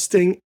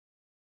broadcasting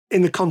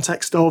in the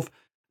context of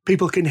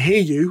people can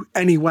hear you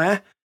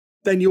anywhere,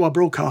 then you are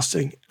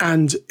broadcasting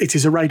and it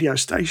is a radio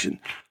station.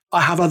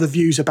 I have other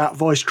views about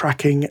voice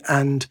tracking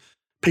and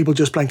people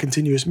just playing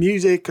continuous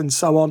music and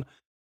so on.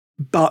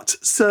 But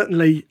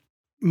certainly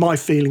my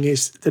feeling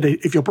is that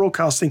if you're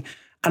broadcasting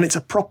and it's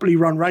a properly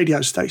run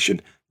radio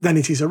station, then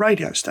it is a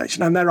radio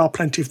station. And there are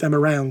plenty of them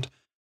around.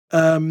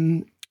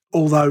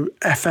 Although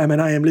FM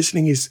and AM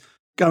listening is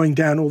going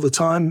down all the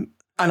time,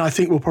 and I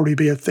think will probably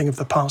be a thing of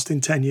the past in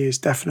 10 years,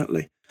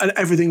 definitely. And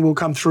everything will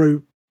come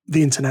through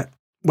the internet,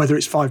 whether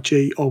it's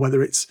 5G or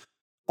whether it's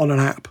on an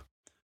app.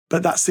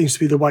 But that seems to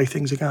be the way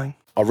things are going.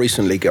 I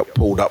recently got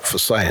pulled up for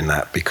saying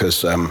that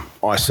because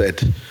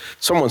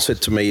someone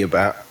said to me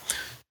about,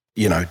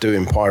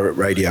 doing pirate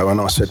radio, and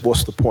I said,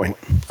 what's the point?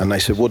 And they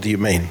said, what do you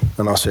mean?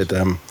 And I said,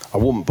 I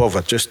wouldn't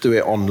bother, just do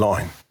it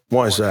online.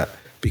 Why is that?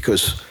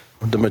 Because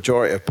the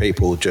majority of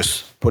people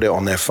just put it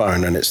on their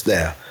phone and it's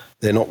there.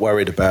 They're not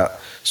worried about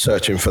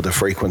searching for the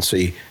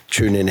frequency,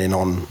 tuning in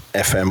on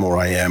FM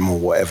or AM or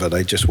whatever.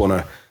 They just want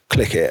to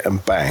click it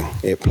and bang,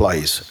 it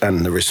plays.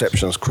 And the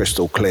reception's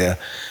crystal clear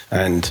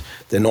and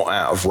they're not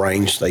out of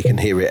range. They can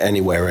hear it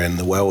anywhere in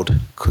the world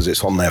because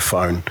it's on their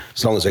phone,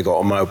 as long as they've got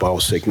a mobile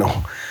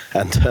signal.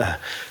 And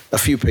a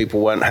few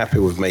people weren't happy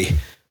with me,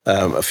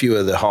 a few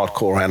of the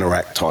hardcore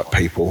anorak type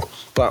people.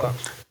 But,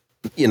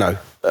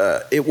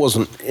 it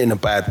wasn't in a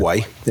bad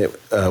way.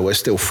 We're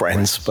still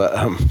friends, but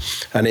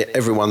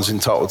everyone's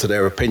entitled to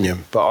their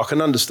opinion. But I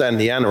can understand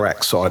the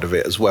anorak side of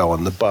it as well,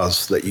 and the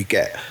buzz that you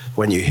get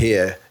when you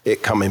hear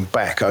it coming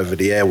back over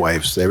the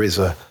airwaves. There is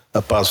a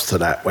a buzz to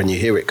that when you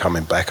hear it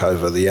coming back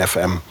over the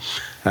FM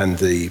and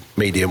the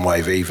medium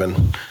wave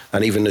and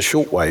even the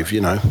short wave.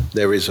 You know,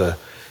 there is a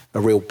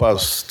real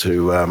buzz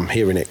to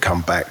hearing it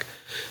come back.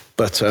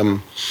 But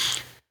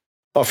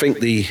I think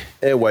the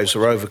airwaves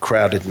are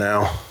overcrowded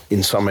now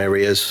in some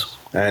areas,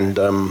 and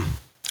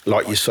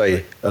like you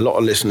say, a lot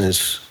of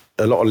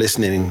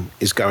listening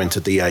is going to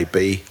DAB.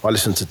 I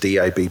listen to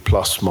DAB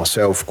Plus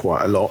myself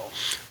quite a lot,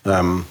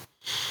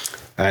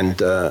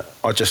 and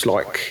I just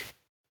like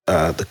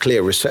the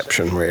clear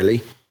reception,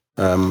 really,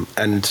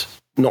 and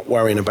not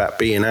worrying about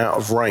being out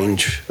of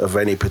range of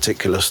any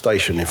particular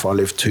station. If I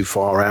live too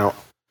far out,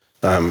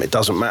 it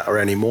doesn't matter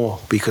anymore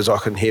because I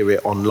can hear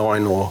it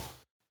online or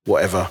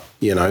whatever,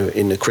 you know,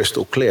 in the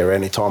crystal clear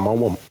anytime I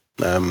want.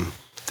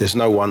 There's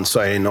no one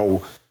saying,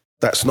 oh,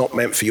 that's not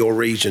meant for your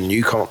region,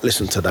 you can't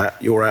listen to that,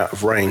 you're out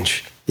of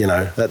range. You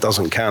know, that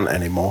doesn't count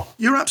anymore.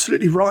 You're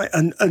absolutely right.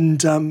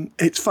 And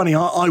it's funny,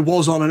 I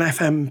was on an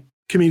FM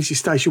community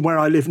station where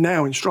I live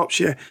now in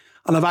Shropshire,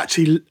 and I've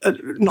actually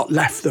not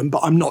left them, but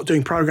I'm not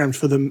doing programs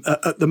for them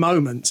at the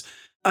moment.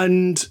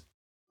 And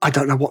I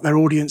don't know what their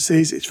audience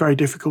is. It's very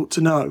difficult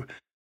to know.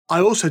 I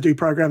also do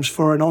programs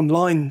for an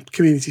online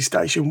community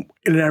station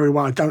in an area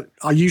where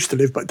I used to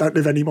live, but don't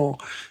live anymore,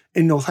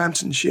 in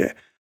Northamptonshire.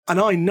 And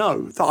I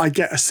know that I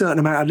get a certain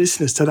amount of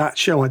listeners to that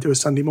show. I do a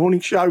Sunday morning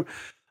show.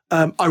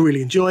 I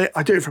really enjoy it.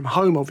 I do it from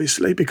home,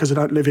 obviously, because I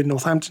don't live in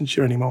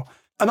Northamptonshire anymore.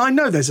 And I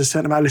know there's a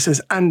certain amount of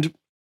listeners and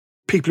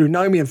people who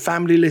know me and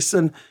family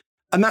listen.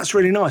 And that's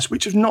really nice,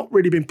 which has not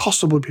really been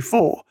possible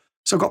before.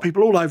 So I've got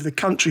people all over the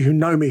country who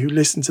know me, who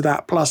listen to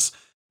that, plus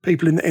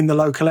people in the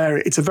local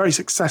area. It's a very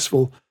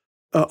successful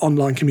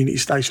online community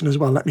station as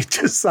well. Let me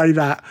just say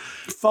that.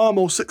 Far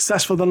more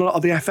successful than a lot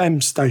of the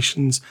FM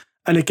stations.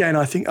 And again,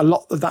 I think a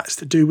lot of that's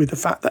to do with the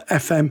fact that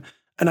FM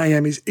and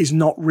AM is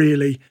not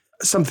really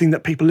something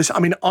that people listen. I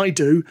mean, I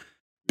do,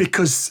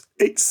 because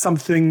it's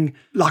something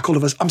like all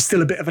of us. I'm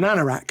still a bit of an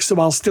anorak, so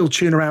I'll still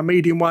tune around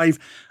medium wave.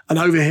 And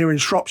over here in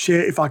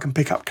Shropshire, if I can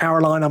pick up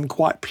Caroline, I'm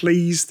quite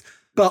pleased.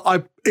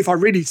 But if I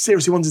really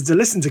seriously wanted to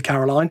listen to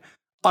Caroline,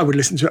 I would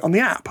listen to it on the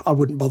app. I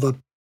wouldn't bother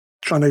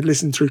trying to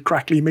listen through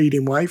crackly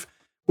medium wave,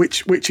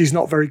 which is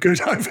not very good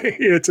over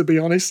here, to be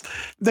honest.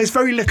 There's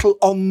very little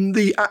on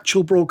the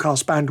actual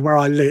broadcast band where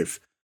I live.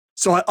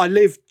 So I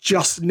live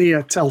just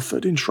near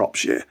Telford in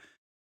Shropshire.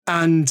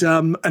 And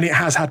it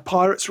has had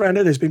pirates around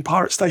it. There's been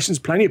pirate stations,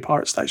 plenty of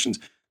pirate stations.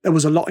 There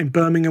was a lot in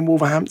Birmingham,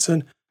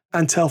 Wolverhampton,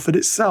 and Telford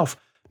itself.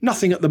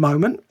 Nothing at the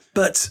moment,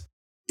 but,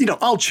 you know,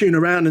 I'll tune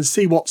around and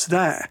see what's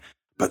there.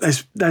 But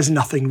there's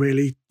nothing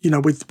really, you know,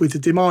 with the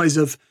demise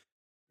of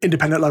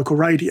independent local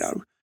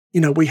radio. You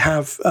know, we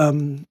have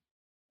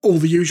all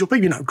the usual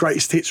people, you know,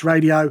 Greatest Hits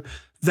Radio,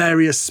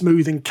 various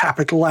smoothing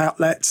capital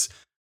outlets,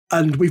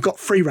 and we've got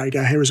free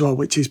radio here as well,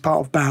 which is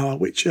part of Bauer,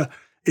 which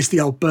is the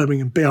old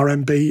Birmingham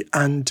BRMB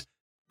and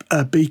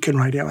Beacon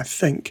Radio, I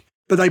think.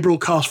 But they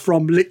broadcast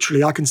from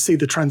literally, I can see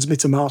the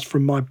transmitter mast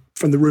from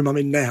the room I'm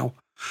in now.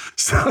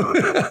 So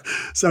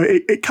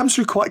it comes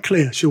through quite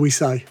clear, shall we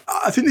say.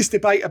 I think this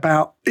debate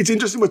about, it's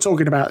interesting we're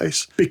talking about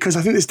this, because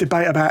I think this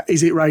debate about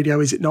is it radio,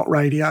 is it not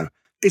radio,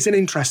 is an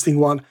interesting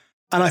one.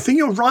 And I think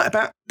you're right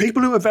about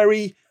people who are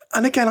very,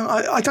 and again,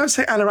 I don't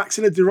say anoraks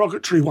in a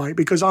derogatory way,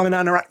 because I'm an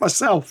anorak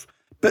myself,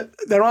 but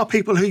there are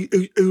people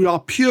who are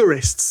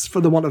purists,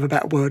 for the want of a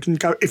better word, and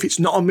go, if it's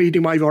not on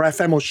medium wave or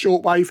FM or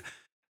shortwave,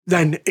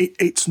 then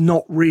it's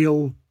not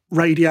real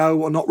radio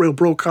or not real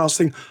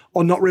broadcasting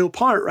or not real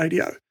pirate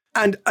radio.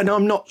 And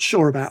I'm not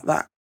sure about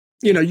that.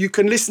 You know, you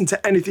can listen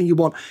to anything you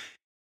want.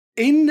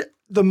 In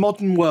the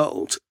modern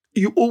world,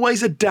 you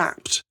always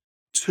adapt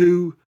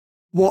to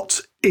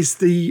what is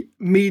the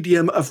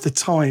medium of the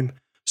time.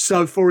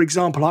 So, for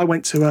example, I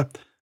went to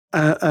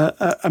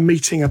a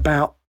meeting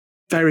about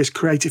various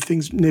creative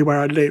things near where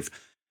I live.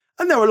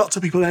 And there were lots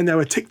of people there, and there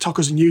were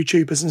TikTokers and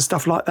YouTubers and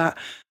stuff like that.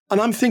 And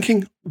I'm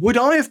thinking, would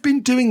I have been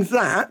doing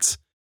that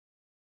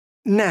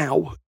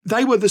now?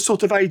 They were the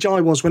sort of age I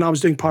was when I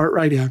was doing pirate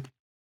radio.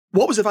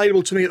 What was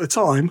available to me at the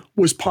time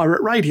was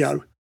pirate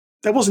radio.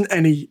 There wasn't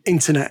any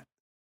internet.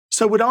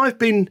 So would I have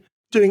been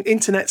doing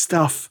internet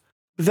stuff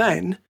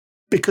then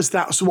because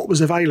that's what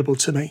was available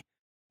to me?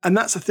 And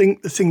that's the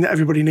thing that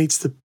everybody needs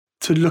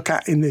to look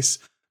at in this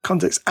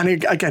context. And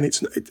again,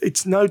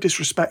 it's no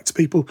disrespect to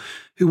people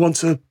who want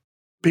to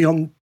be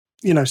on,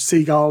 you know,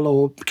 Seagull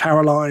or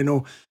Caroline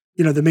or,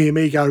 you know, the Mi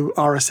Amigo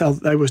RSL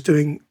that they was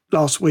doing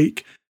last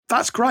week.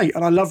 That's great.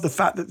 And I love the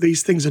fact that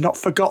these things are not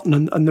forgotten.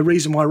 And the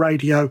reason why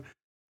radio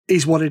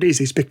is what it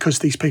is because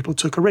these people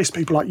took a risk.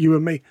 People like you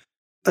and me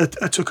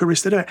took a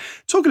risk to do it.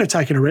 Talking of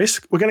taking a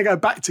risk, we're going to go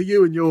back to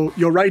you and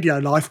your radio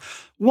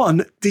life.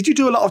 One, did you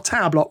do a lot of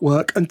tower block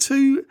work? And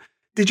two,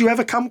 did you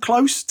ever come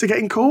close to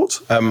getting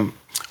caught?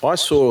 I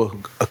saw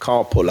a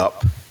car pull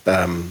up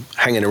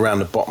hanging around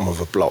the bottom of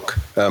a block.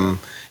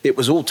 It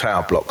was all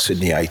tower blocks in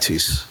the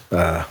 80s,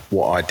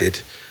 what I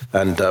did.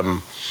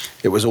 And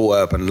it was all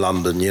urban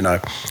London, you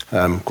know,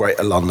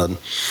 Greater London.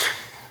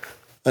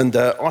 And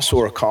I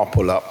saw a car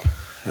pull up,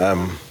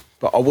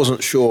 but I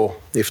wasn't sure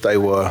if they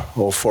were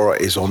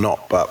authorities or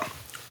not. But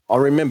I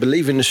remember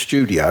leaving the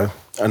studio,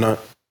 and I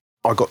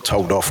got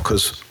told off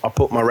because I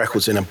put my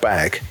records in a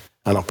bag,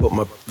 and I put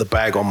the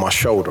bag on my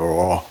shoulder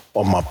or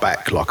on my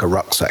back like a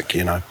rucksack,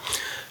 you know.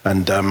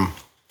 And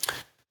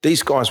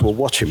these guys were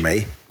watching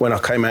me when I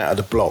came out of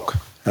the block,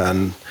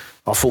 and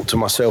I thought to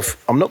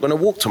myself, I'm not going to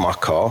walk to my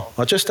car.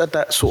 I just had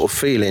that sort of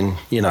feeling,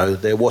 you know,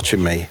 they're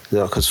watching me.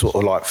 I could sort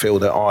of like feel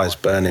their eyes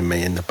burning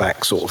me in the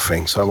back sort of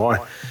thing. So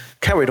I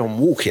carried on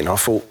walking. I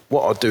thought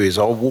what I'll do is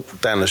I'll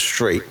walk down the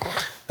street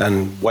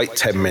and wait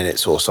 10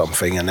 minutes or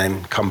something and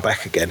then come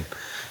back again.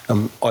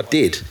 I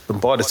did.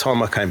 And by the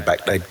time I came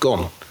back, they'd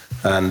gone.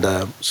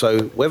 And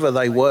so whether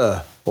they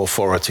were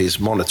authorities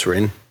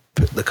monitoring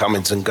the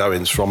comings and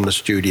goings from the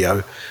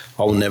studio,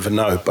 I'll never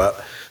know.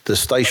 But the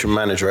station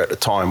manager at the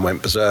time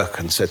went berserk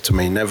and said to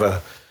me,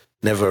 never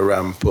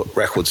put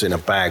records in a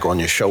bag on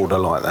your shoulder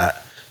like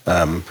that.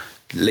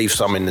 Leave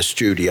some in the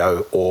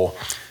studio or,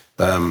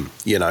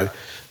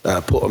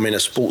 put them in a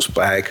sports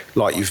bag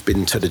like you've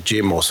been to the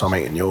gym or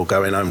something and you're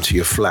going home to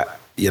your flat,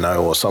 you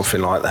know, or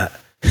something like that.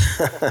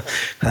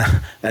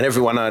 And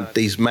everyone had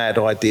these mad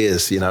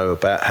ideas, you know,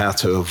 about how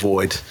to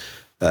avoid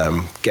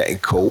getting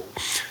caught.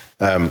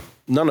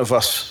 None of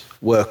us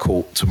were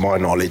caught, to my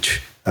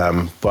knowledge.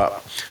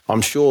 But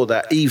I'm sure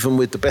that even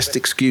with the best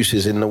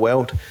excuses in the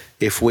world,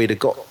 if we'd have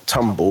got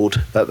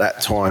tumbled at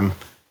that time,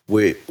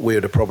 we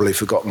would have probably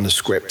forgotten the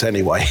script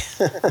anyway,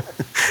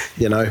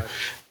 you know,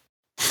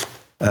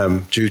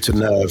 due to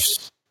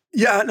nerves.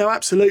 Yeah, no,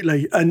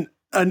 absolutely. And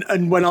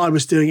when I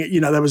was doing it,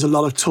 you know, there was a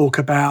lot of talk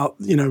about,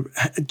 you know,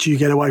 do you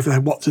get away with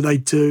that? What do they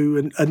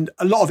do? And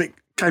a lot of it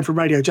came from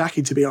Radio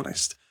Jackie, to be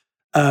honest,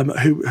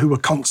 who were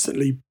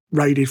constantly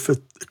raided for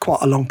quite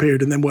a long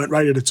period and then weren't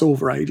raided at all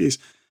for ages.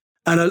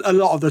 And a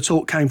lot of the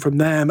talk came from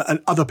them and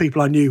other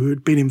people I knew who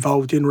had been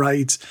involved in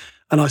raids.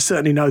 And I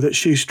certainly know that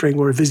Shoestring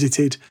were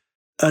visited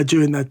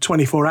during the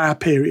 24-hour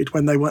period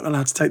when they weren't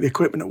allowed to take the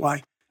equipment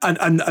away.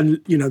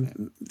 And you know,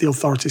 the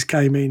authorities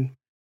came in,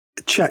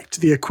 checked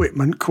the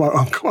equipment, quote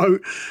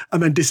unquote,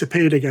 and then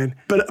disappeared again.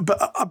 But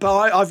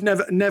I've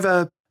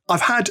never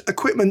I've had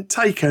equipment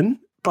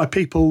taken by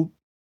people,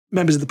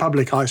 members of the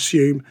public, I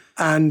assume,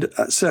 and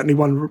certainly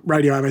one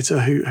radio amateur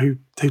who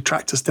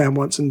tracked us down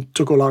once and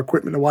took all our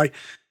equipment away.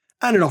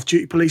 And an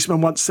off-duty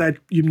policeman once said,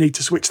 you need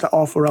to switch that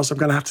off or else I'm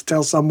going to have to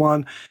tell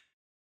someone.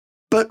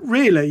 But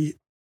really,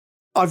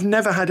 I've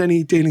never had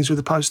any dealings with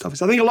the post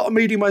office. I think a lot of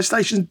medium wave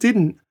stations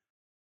didn't.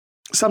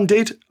 Some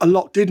did, a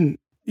lot didn't.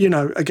 You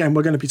know, again,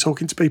 we're going to be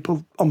talking to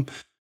people on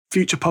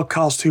future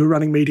podcasts who are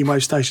running medium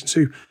wave stations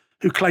who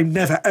claim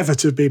never, ever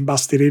to have been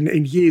busted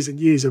in years and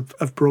years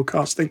of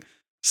broadcasting.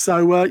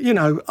 So, you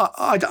know,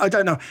 I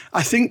don't know.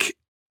 I think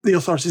the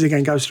authorities,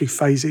 again, goes through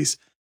phases.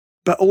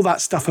 But all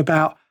that stuff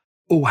about,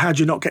 oh, how do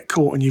you not get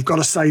caught? And you've got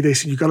to say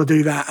this and you've got to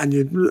do that.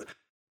 And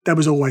there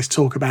was always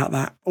talk about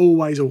that.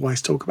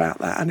 Always talk about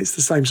that. And it's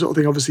the same sort of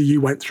thing, obviously,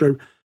 you went through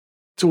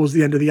towards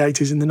the end of the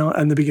 80s and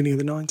the beginning of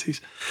the 90s.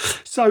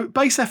 So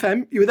Base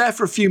FM, you were there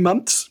for a few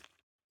months.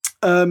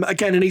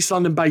 Again, an East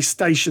London-based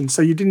station.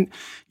 So you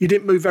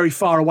didn't move very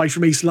far away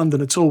from East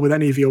London at all with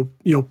any of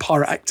your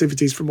pirate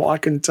activities, from what I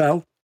can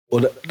tell.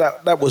 Well,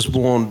 that was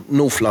more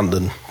North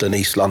London than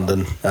East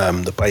London,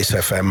 the Base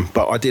FM.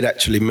 But I did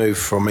actually move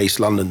from East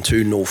London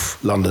to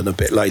North London a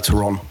bit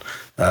later on.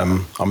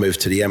 I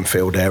moved to the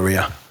Enfield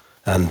area,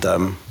 and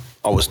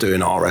I was doing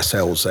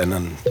RSLs then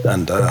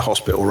and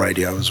hospital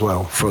radio as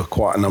well for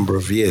quite a number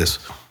of years.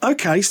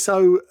 Okay,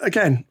 so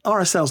again,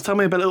 RSLs. Tell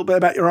me a little bit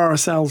about your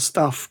RSL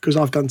stuff, because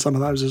I've done some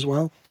of those as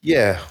well.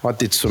 Yeah, I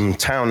did some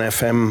Town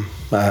FM,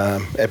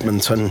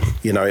 Edmonton.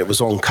 You know, it was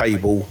on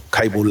cable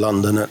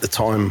London at the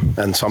time,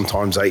 and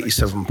sometimes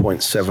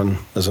 87.7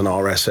 as an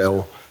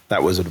RSL.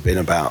 That would have been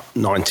about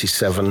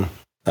 97.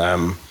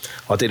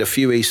 I did a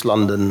few East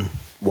London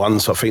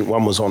ones. I think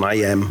one was on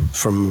AM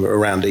from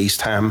around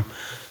East Ham.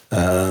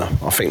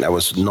 I think that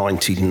was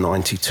 90 and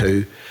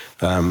 92,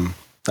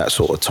 that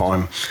sort of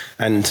time.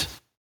 And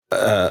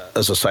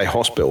as I say,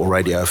 hospital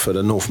radio for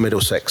the North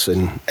Middlesex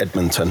in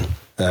Edmonton.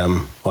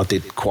 I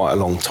did quite a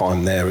long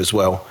time there as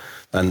well.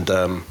 And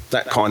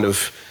that kind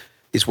of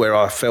is where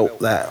I felt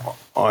that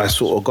I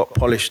sort of got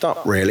polished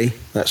up, really.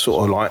 That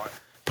sort of like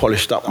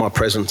polished up my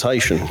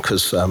presentation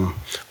because, all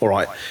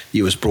right,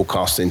 you was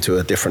broadcasting to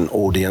a different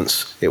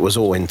audience. It was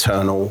all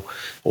internal,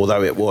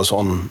 although it was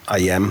on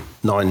AM,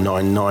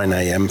 999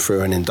 AM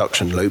through an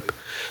induction loop.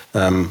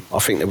 I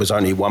think there was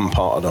only one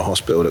part of the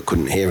hospital that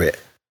couldn't hear it.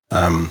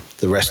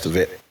 The rest of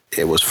it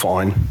was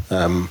fine.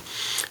 As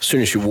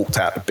soon as you walked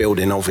out the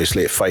building,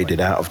 obviously it faded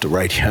out of the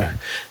radio.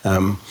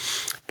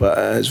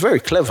 But it's very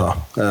clever,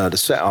 the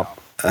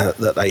setup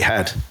that they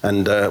had.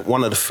 And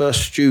one of the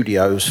first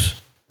studios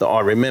that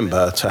I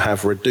remember to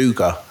have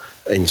Reduga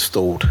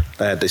installed.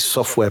 They had this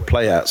software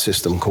playout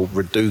system called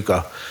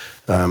Reduga.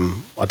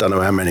 I don't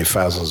know how many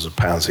thousands of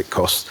pounds it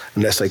cost,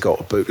 unless they got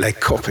a bootleg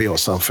copy or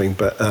something.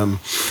 But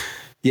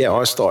yeah,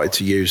 I started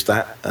to use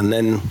that. And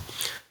then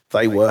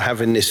they were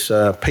having this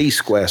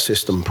P-Square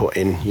system put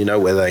in, you know,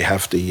 where they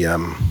have the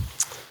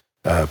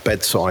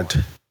bedside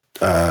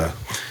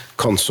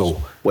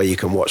console. where you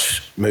can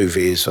watch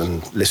movies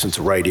and listen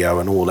to radio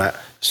and all that.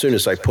 As soon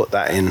as they put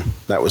that in,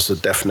 that was the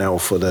death knell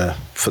for the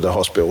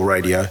hospital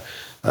radio,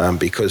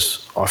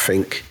 because I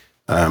think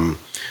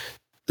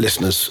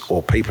listeners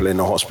or people in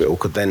the hospital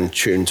could then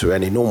tune to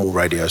any normal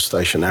radio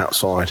station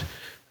outside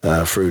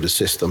through the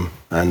system.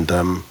 And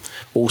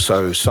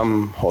also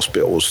some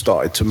hospitals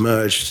started to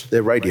merge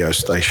their radio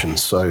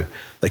stations. So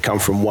they come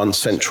from one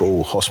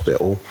central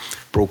hospital,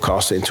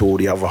 broadcasting to all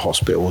the other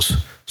hospitals.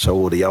 So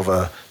all the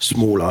other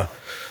smaller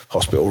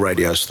hospital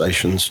radio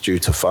stations, due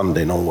to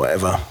funding or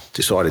whatever,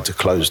 decided to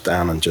close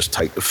down and just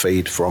take the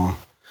feed from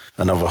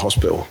another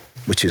hospital,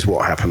 which is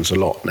what happens a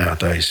lot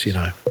nowadays, you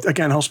know.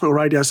 Again, hospital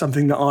radio is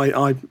something that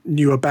I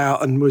knew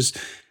about and was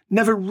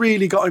never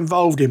really got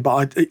involved in,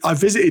 but I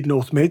visited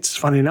North Mids,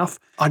 funny enough.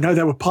 I know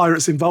there were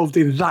pirates involved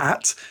in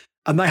that,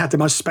 and they had the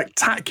most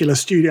spectacular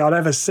studio I'd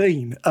ever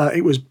seen.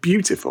 It was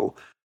beautiful.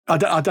 I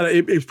don't know,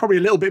 it was probably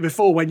a little bit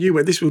before when you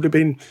went. This would have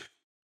been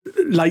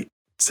late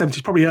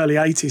 70s, probably early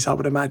 80s, I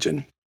would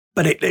imagine.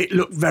 But it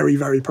looked very,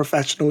 very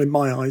professional in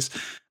my eyes.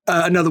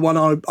 Another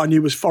one I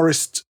knew was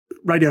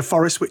Radio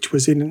Forest, which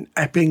was in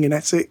Epping in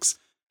Essex.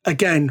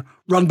 Again,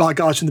 run by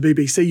guys from the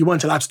BBC. You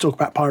weren't allowed to talk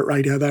about pirate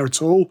radio there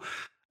at all.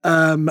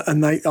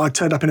 And I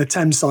turned up in a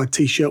Thameside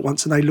T-shirt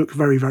once, and they looked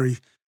very, very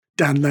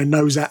down their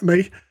nose at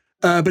me.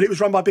 But it was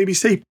run by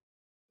BBC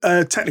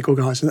technical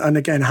guys, and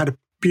again, had a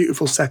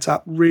beautiful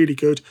setup, really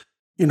good.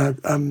 You know,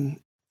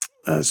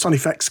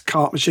 Sonifex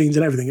cart machines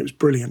and everything. It was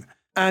brilliant.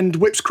 And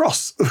Whipps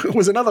Cross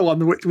was another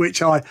one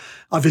which I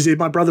visited.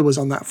 My brother was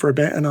on that for a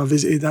bit, and I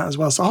visited that as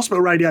well. So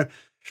hospital radio,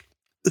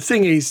 the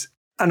thing is,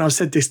 and I've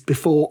said this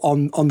before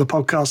on the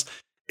podcast,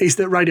 is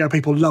that radio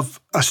people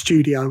love a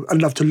studio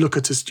and love to look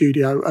at a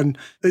studio. And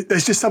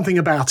there's just something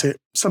about it,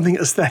 something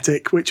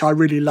aesthetic, which I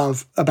really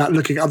love about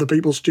looking at other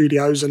people's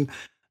studios and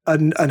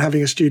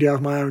having a studio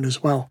of my own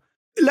as well.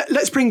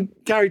 Let's bring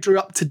Gary Drew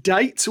up to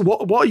date.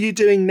 What are you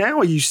doing now?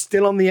 Are you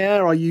still on the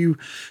air? Are you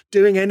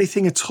doing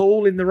anything at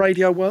all in the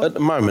radio world? At the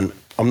moment,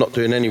 I'm not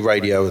doing any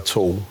radio at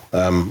all.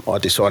 I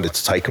decided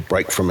to take a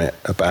break from it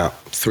about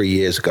 3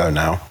 years ago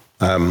now.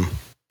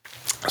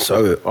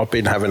 So I've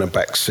been having a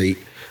back seat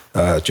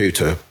due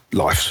to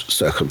life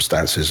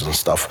circumstances and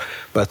stuff.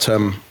 But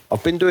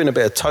I've been doing a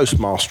bit of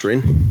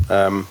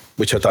Toastmastering,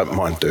 which I don't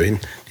mind doing.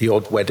 The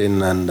odd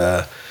wedding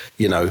and,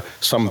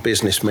 some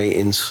business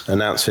meetings,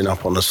 announcing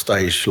up on the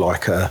stage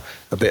like a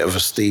bit of a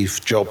Steve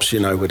Jobs,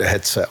 with a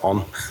headset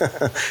on,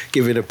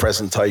 giving a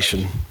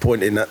presentation,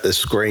 pointing at the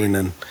screen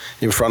and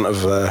in front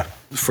of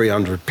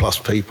 300 plus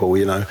people,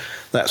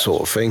 that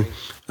sort of thing.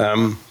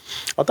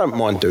 I don't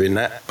mind doing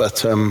that,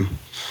 but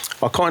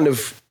I kind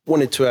of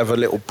wanted to have a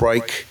little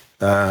break.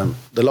 The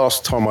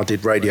last time I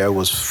did radio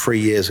was 3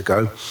 years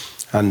ago,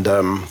 and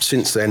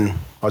since then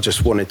I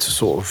just wanted to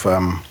sort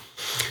of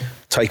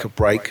take a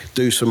break,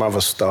 do some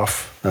other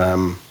stuff,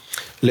 a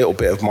little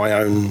bit of my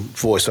own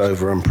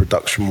voiceover and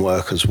production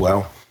work as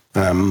well,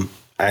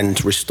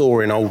 and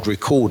restoring old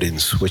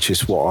recordings, which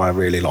is what I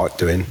really like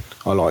doing.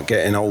 I like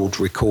getting old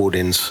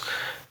recordings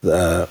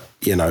that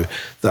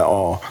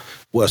are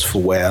worse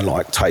for wear,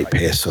 like tape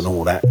hiss and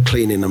all that,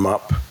 cleaning them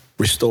up,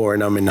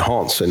 restoring them,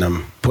 enhancing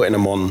them, putting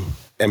them on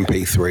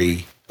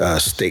MP3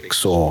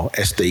 sticks or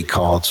SD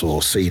cards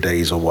or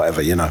CDs or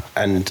whatever,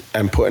 and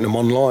putting them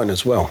online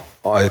as well.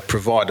 I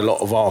provide a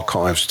lot of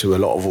archives to a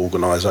lot of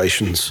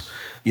organisations,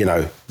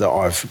 that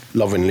I've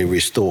lovingly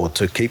restored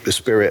to keep the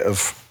spirit of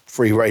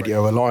free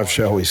radio alive,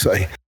 shall we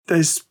say.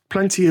 There's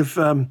plenty of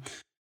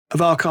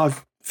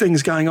archive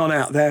things going on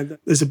out there.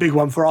 There's a big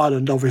one for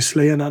Ireland,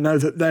 obviously, and I know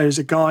that there's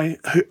a guy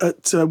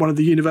at one of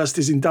the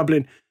universities in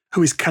Dublin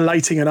who is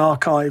collating an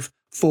archive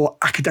for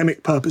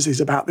academic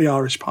purposes about the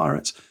Irish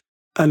pirates.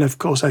 And of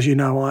course, as you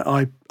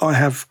know, I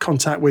have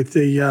contact with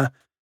the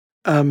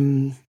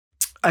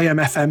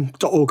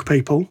amfm.org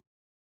people,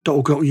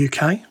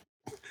 .org.uk,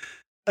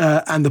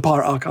 and the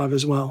Pirate Archive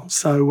as well.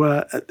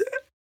 So,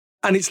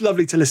 and it's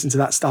lovely to listen to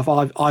that stuff.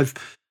 I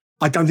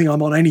don't think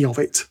I'm on any of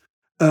it,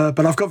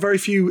 but I've got very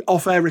few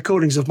off-air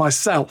recordings of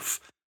myself.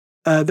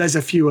 There's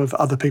a few of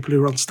other people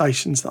who are on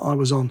stations that I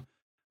was on,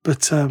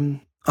 but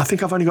I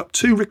think I've only got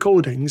 2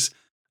 recordings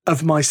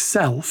of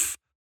myself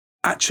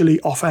actually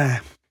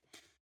off-air,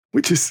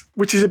 which is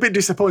a bit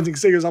disappointing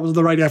because I was on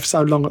the radio for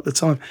so long at the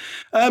time.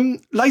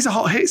 Laser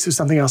Hot Hits was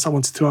something else I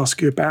wanted to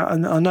ask you about,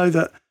 and I know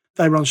that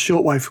they were on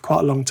shortwave for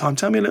quite a long time.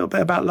 Tell me a little bit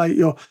about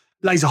your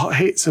Laser Hot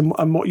Hits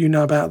and what you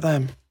know about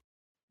them.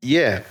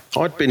 Yeah,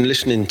 I'd been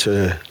listening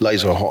to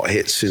Laser Hot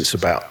Hits since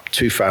about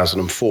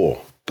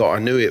 2004, but I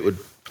knew it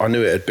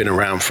had been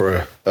around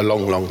for a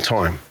long, long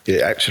time.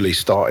 It actually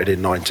started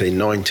in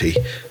 1990,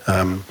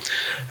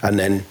 and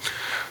then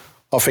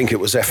I think it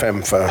was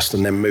FM first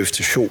and then moved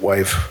to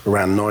shortwave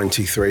around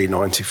 93,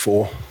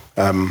 94.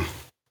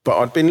 But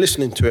I'd been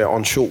listening to it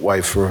on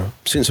shortwave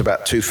since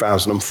about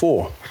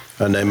 2004.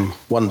 And then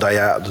one day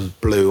out of the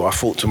blue, I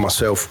thought to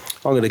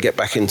myself, I'm going to get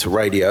back into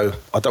radio.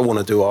 I don't want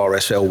to do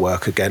RSL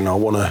work again. I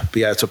want to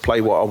be able to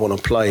play what I want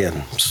to play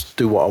and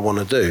do what I want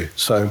to do.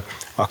 So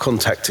I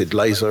contacted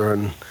Laser,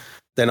 and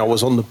then I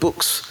was on the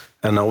books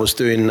and I was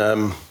doing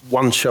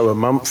one show a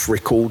month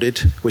recorded,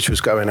 which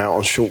was going out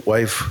on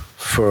shortwave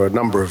for a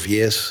number of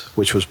years,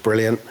 which was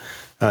brilliant.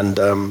 And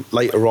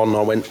later on,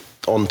 I went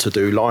on to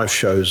do live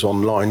shows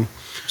online.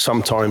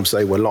 Sometimes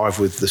they were live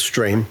with the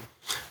stream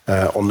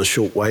on the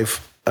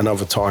shortwave, and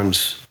other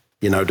times,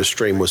 the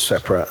stream was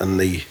separate and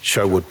the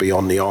show would be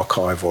on the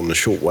archive on the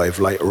shortwave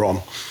later on.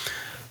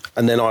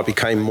 And then I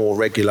became more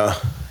regular,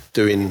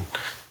 doing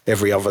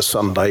every other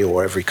Sunday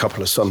or every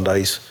couple of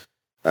Sundays,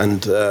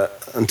 and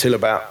until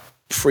about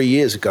 3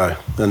 years ago.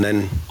 And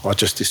then I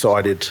just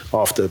decided,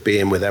 after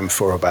being with them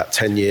for about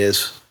 10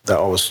 years, that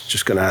I was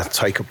just going to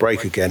take a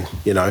break again,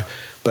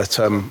 But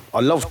I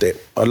loved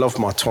it. I loved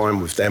my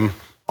time with them.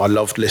 I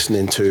loved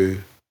listening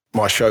to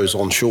my shows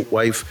on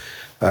shortwave.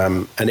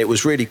 And it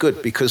was really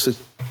good, because the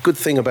good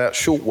thing about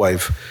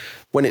shortwave,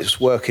 when it's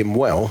working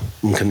well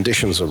and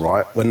conditions are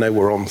right, when they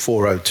were on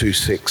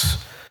 4026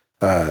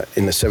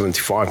 in the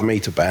 75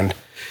 metre band,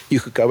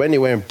 you could go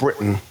anywhere in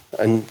Britain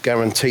and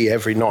guarantee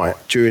every night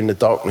during the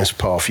darkness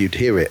path you'd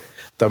hear it.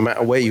 No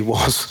matter where you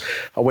was.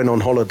 I went on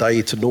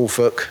holiday to North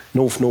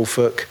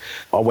Norfolk.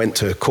 I went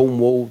to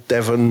Cornwall,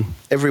 Devon.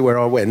 Everywhere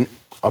I went,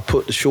 I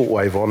put the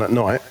shortwave on at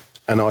night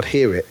and I'd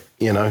hear it,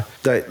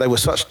 They were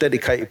such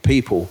dedicated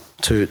people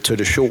to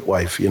the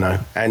shortwave,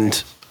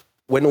 And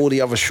when all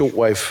the other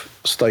shortwave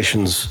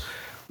stations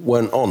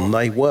weren't on,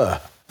 they were.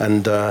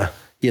 And,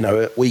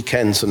 at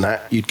weekends and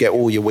that, you'd get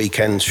all your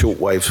weekend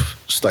shortwave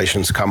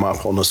stations come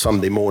up on a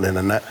Sunday morning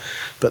and that.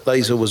 But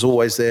Laser was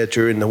always there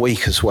during the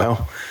week as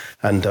well.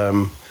 And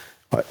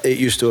it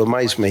used to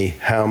amaze me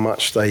how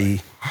much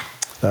how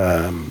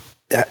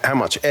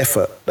much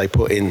effort they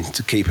put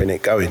into keeping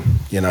it going,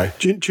 Do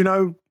you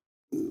know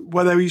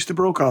where they used to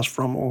broadcast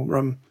from, or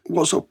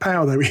what sort of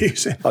power they were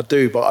using? I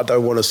do, but I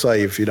don't want to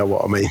say, if you know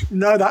what I mean.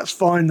 No, that's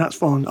fine. I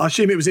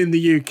assume it was in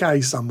the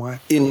UK somewhere.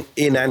 In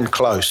and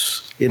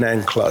close,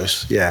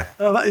 yeah.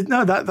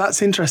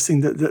 That's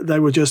interesting that they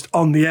were just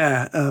on the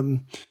air.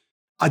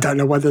 I don't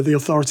know whether the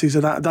authorities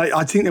are that.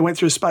 I think they went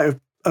through a spate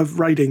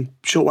of raiding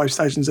shortwave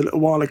stations a little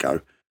while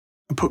ago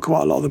and put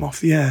quite a lot of them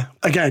off the air.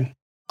 Again,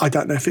 I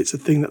don't know if it's a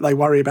thing that they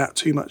worry about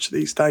too much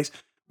these days,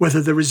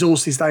 whether the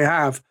resources they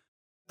have,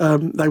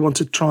 they want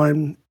to try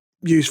and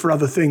use for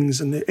other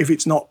things. And if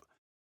it's not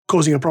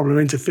causing a problem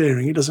or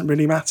interfering, it doesn't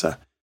really matter.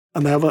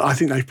 And I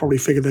think they've probably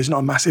figured there's not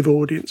a massive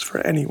audience for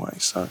it anyway.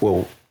 So,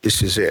 well,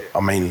 this is it. I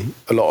mean,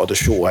 a lot of the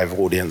shortwave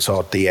audience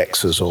are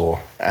DXers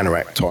or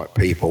Anorak type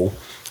people.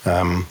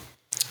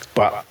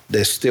 But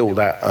there's still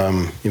that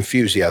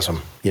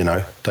enthusiasm,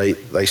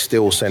 They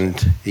still send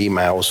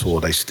emails,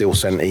 or they still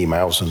send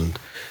emails. And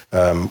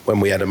when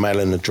we had a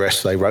mailing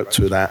address, they wrote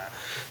to that,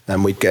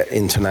 and we'd get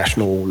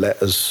international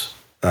letters.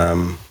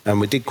 And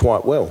we did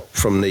quite well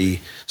from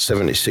the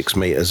 76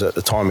 metres at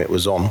the time it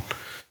was on.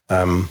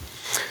 And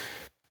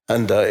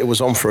it was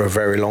on for a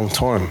very long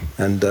time.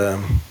 And, a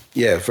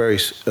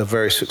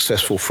very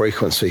successful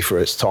frequency for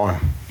its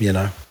time,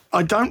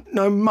 I don't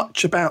know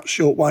much about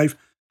shortwave.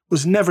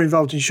 Was never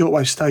involved in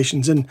shortwave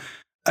stations, and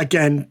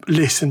again,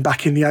 listen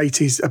back in the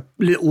 80s a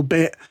little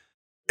bit.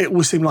 It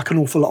would seem like an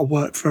awful lot of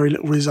work, very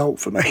little result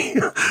for me,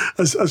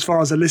 as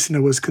far as a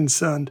listener was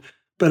concerned.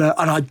 But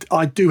and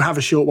I do have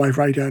a shortwave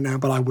radio now,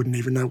 but I wouldn't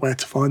even know where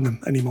to find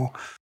them anymore.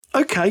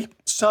 Okay,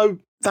 so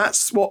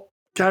that's what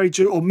Gary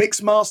G, or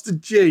Mixmaster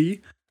G,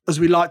 as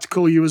we like to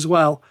call you as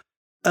well,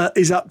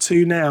 is up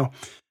to now.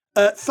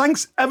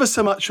 Thanks ever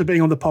so much for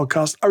being on the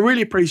podcast. I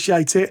really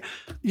appreciate it.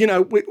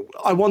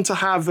 I want to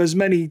have as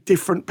many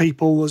different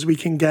people as we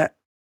can get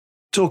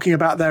talking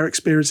about their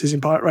experiences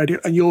in pirate radio,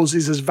 and yours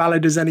is as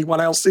valid as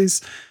anyone else's.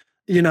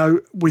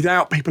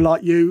 Without people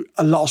like you,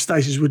 a lot of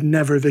stations would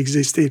never have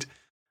existed.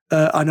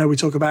 I know we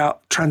talk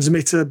about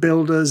transmitter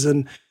builders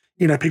and,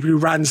 people who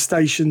ran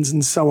stations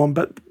and so on,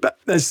 but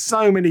there's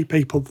so many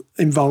people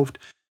involved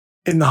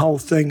in the whole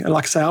thing. And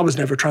like I say, I was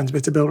never a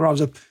transmitter builder.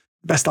 The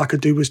best I could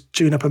do was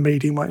tune up a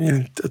medium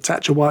wave,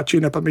 attach a wire,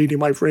 tune up a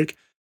medium wave rig,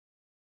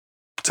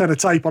 turn a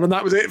tape on, and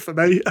that was it for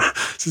me.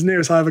 It's as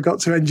near as I ever got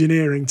to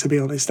engineering, to be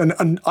honest.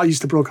 And I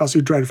used to broadcast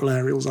with dreadful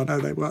aerials. I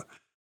know they were.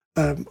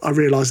 I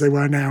realise they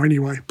were now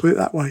anyway, put it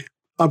that way.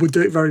 I would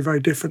do it very, very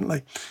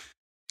differently.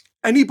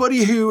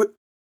 Anybody who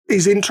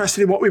is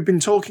interested in what we've been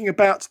talking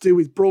about to do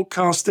with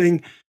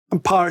broadcasting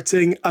and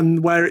pirating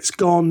and where it's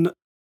gone,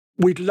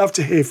 we'd love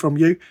to hear from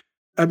you.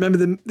 Remember,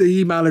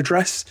 the email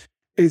address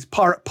is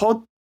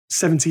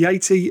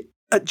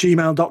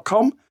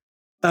piratepod7080@gmail.com.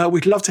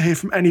 We'd love to hear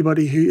from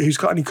anybody who's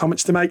got any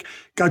comments to make.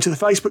 Go to the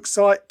Facebook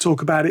site,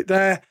 talk about it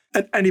there.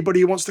 And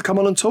anybody who wants to come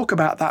on and talk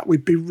about that,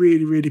 we'd be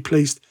really, really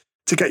pleased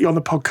to get you on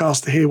the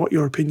podcast to hear what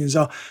your opinions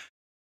are.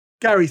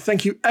 Gary,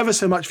 thank you ever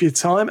so much for your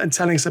time and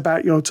telling us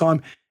about your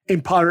time in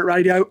pirate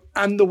radio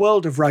and the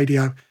world of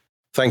radio.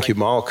 Thank you,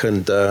 Mark.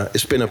 And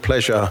it's been a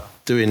pleasure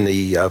doing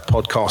the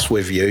podcast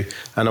with you.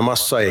 And I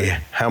must say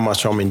how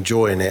much I'm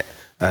enjoying it.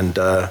 And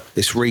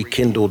it's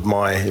rekindled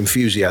my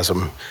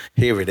enthusiasm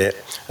hearing it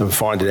and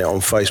finding it on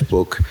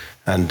Facebook.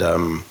 And,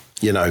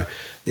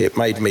 it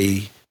made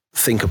me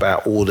think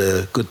about all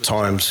the good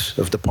times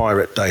of the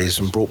pirate days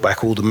and brought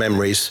back all the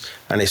memories.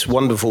 And it's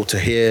wonderful to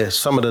hear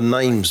some of the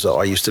names that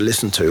I used to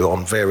listen to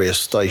on various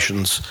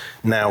stations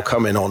now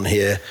coming on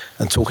here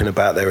and talking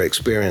about their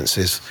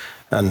experiences.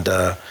 And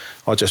I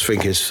just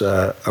think it's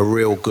a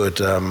real good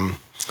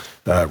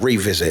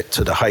revisit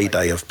to the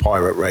heyday of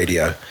pirate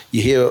radio.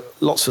 You hear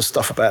lots of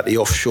stuff about the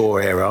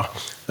offshore era,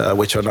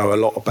 which I know a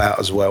lot about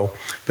as well,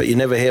 but you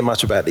never hear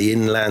much about the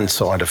inland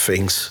side of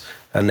things.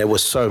 And there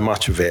was so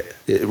much of it.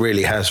 It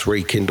really has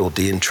rekindled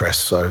the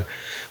interest. So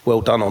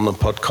well done on the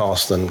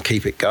podcast and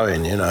keep it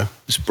going, you know.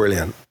 It's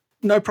brilliant.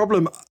 No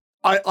problem.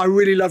 I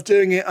really love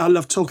doing it. I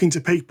love talking to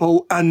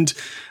people. And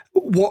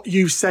what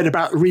you said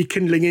about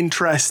rekindling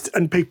interest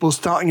and people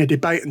starting a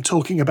debate and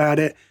talking about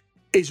it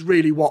is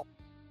really what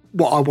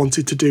I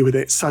wanted to do with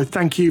it. So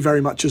thank you very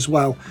much as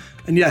well.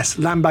 And yes,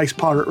 land-based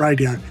pirate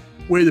radio.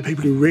 We're the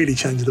people who really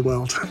change the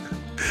world.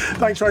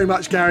 Thanks very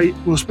much, Gary.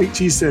 We'll speak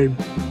to you soon.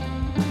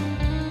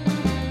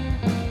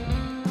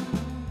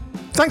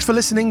 Thanks for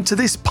listening to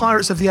this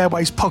Pirates of the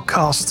Airways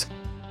podcast.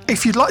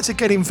 If you'd like to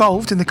get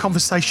involved in the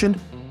conversation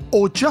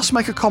or just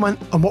make a comment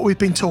on what we've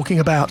been talking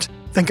about,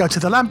 then go to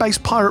the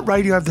Land-Based Pirate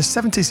Radio of the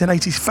 70s and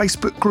 80s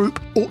Facebook group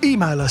or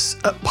email us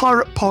at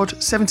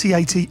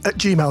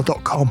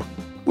piratepod7080@gmail.com.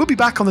 We'll be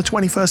back on the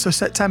 21st of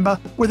September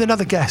with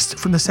another guest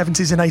from the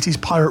 70s and 80s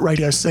pirate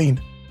radio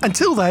scene.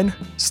 Until then,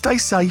 stay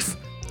safe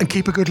and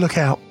keep a good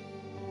lookout.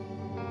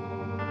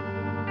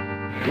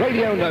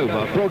 Radio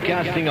Nova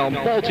broadcasting on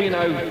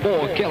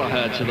 1404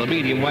 kilohertz of the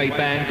medium wave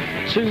band,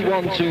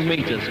 212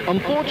 meters.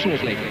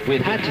 Unfortunately, we've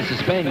had to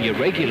suspend your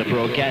regular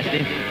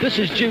broadcasting. This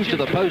is due to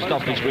the post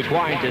office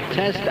requiring to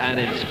test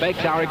and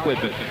inspect our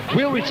equipment.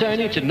 We'll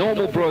return you to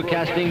normal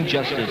broadcasting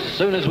just as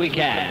soon as we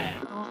can.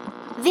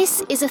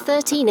 This is a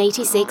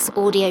 1386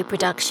 audio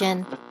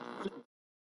production.